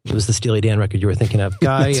 It was the Steely Dan record you were thinking of.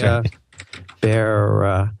 Gaia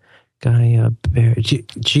Bear. Gaia Bear.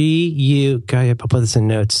 Gaia. I'll put this in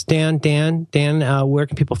notes. Dan, where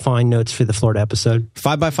can people find notes for the Florida episode?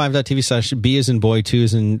 5x5.tv/B as in boy, 2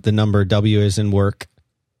 as in the number, W as in work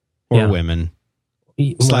or women,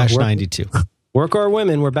 /92. Work or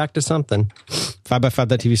women, we're back to something.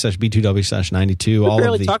 5x5.tv/B2W/92. We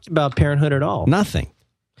barely talked about parenthood at all. Nothing.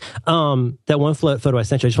 That one photo I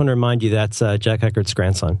sent you, I just want to remind you that's Jack Eckert's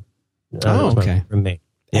grandson. Okay. Roommate.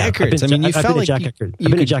 Yeah. Eckert's. I've been to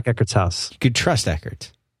Jack Eckert's house. You could trust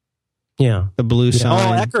Eckert's. Yeah. The blue sign.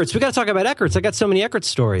 Oh, Eckert's. We got to talk about Eckert's. I got so many Eckert's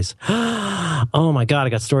stories. Oh my God, I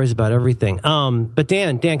got stories about everything. But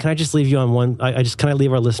Dan, can I just leave you on one? Can I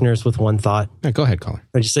leave our listeners with one thought? Yeah, go ahead, caller.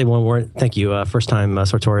 I just say one word. Thank you. First time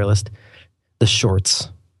sartorialist. The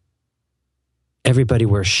shorts. Everybody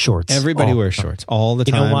wears shorts. Everybody wears shorts all the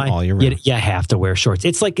time. You know why? All year round. You have to wear shorts.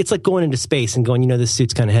 It's like going into space and going, this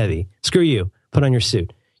suit's kind of heavy. Screw you. Put on your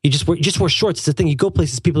suit. You just wear shorts. It's the thing. You go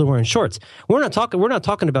places, people are wearing shorts. We're not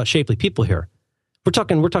talking about shapely people here. We're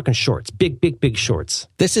talking shorts, big shorts.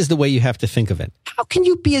 This is the way you have to think of it. How can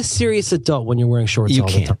you be a serious adult when you're wearing shorts all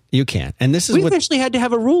the time? You can't. And this is we eventually had to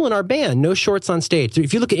have a rule in our band: no shorts on stage.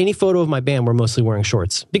 If you look at any photo of my band, we're mostly wearing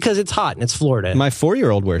shorts because it's hot and it's Florida. My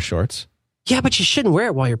 4-year-old wears shorts. Yeah, but you shouldn't wear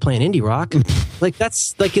it while you're playing indie rock.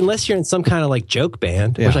 That's unless you're in some kind of like joke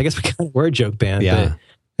band, which I guess we kind of were a joke band. Yeah. But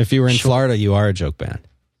if you were in Florida, you are a joke band.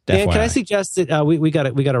 Dan, can I suggest that we got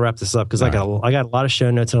to wrap this up because I got a lot of show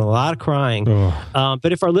notes and a lot of crying.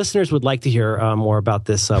 But if our listeners would like to hear more about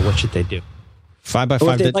this, what should they do?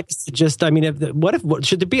 5x5. They'd like to just, what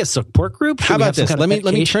should there be a support group? How about this? Let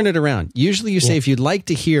me turn it around. Usually you say if you'd like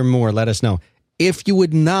to hear more, let us know. If you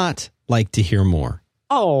would not like to hear more.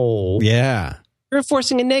 Oh. Yeah. You're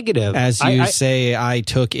enforcing a negative. As you say, I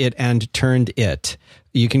took it and turned it.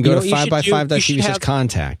 You can go to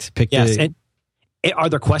 5x5.tv/contact. Pick Are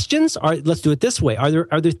there questions? Let's do it this way. Are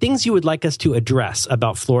there things you would like us to address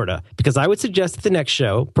about Florida? Because I would suggest at the next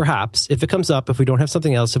show, perhaps, if it comes up, if we don't have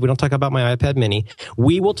something else, if we don't talk about my iPad mini,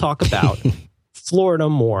 we will talk about Florida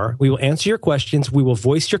more. We will answer your questions. We will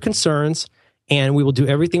voice your concerns. And we will do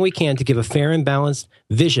everything we can to give a fair and balanced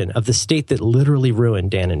vision of the state that literally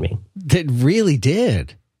ruined Dan and me. That really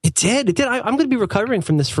did. It did. I'm going to be recovering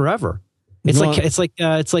from this forever. It's like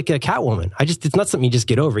a Catwoman. It's not something you just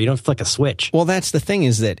get over. You don't flick a switch. Well, that's the thing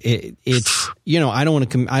is that it's I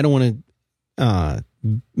don't want to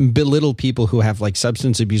belittle people who have like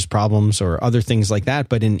substance abuse problems or other things like that.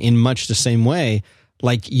 But in much the same way,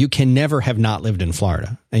 like you can never have not lived in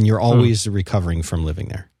Florida, and you're always recovering from living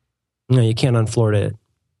there. No, you can't un-Florida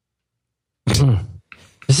it.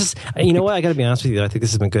 This is, you know what? I got to be honest with you. I think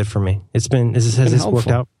this has been good for me. Has this worked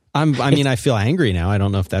out? I feel angry now. I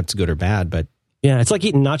don't know if that's good or bad, but yeah, it's like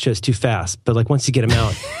eating nachos too fast. But like once you get them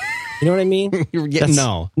out, you know what I mean?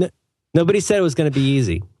 Nobody said it was going to be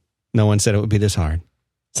easy. No one said it would be this hard.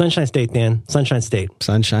 Sunshine State, Dan. Sunshine State.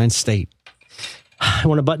 Sunshine State. I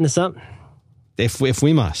want to button this up. If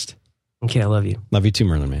we must. Okay, I love you. Love you too,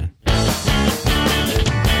 Merlin Man.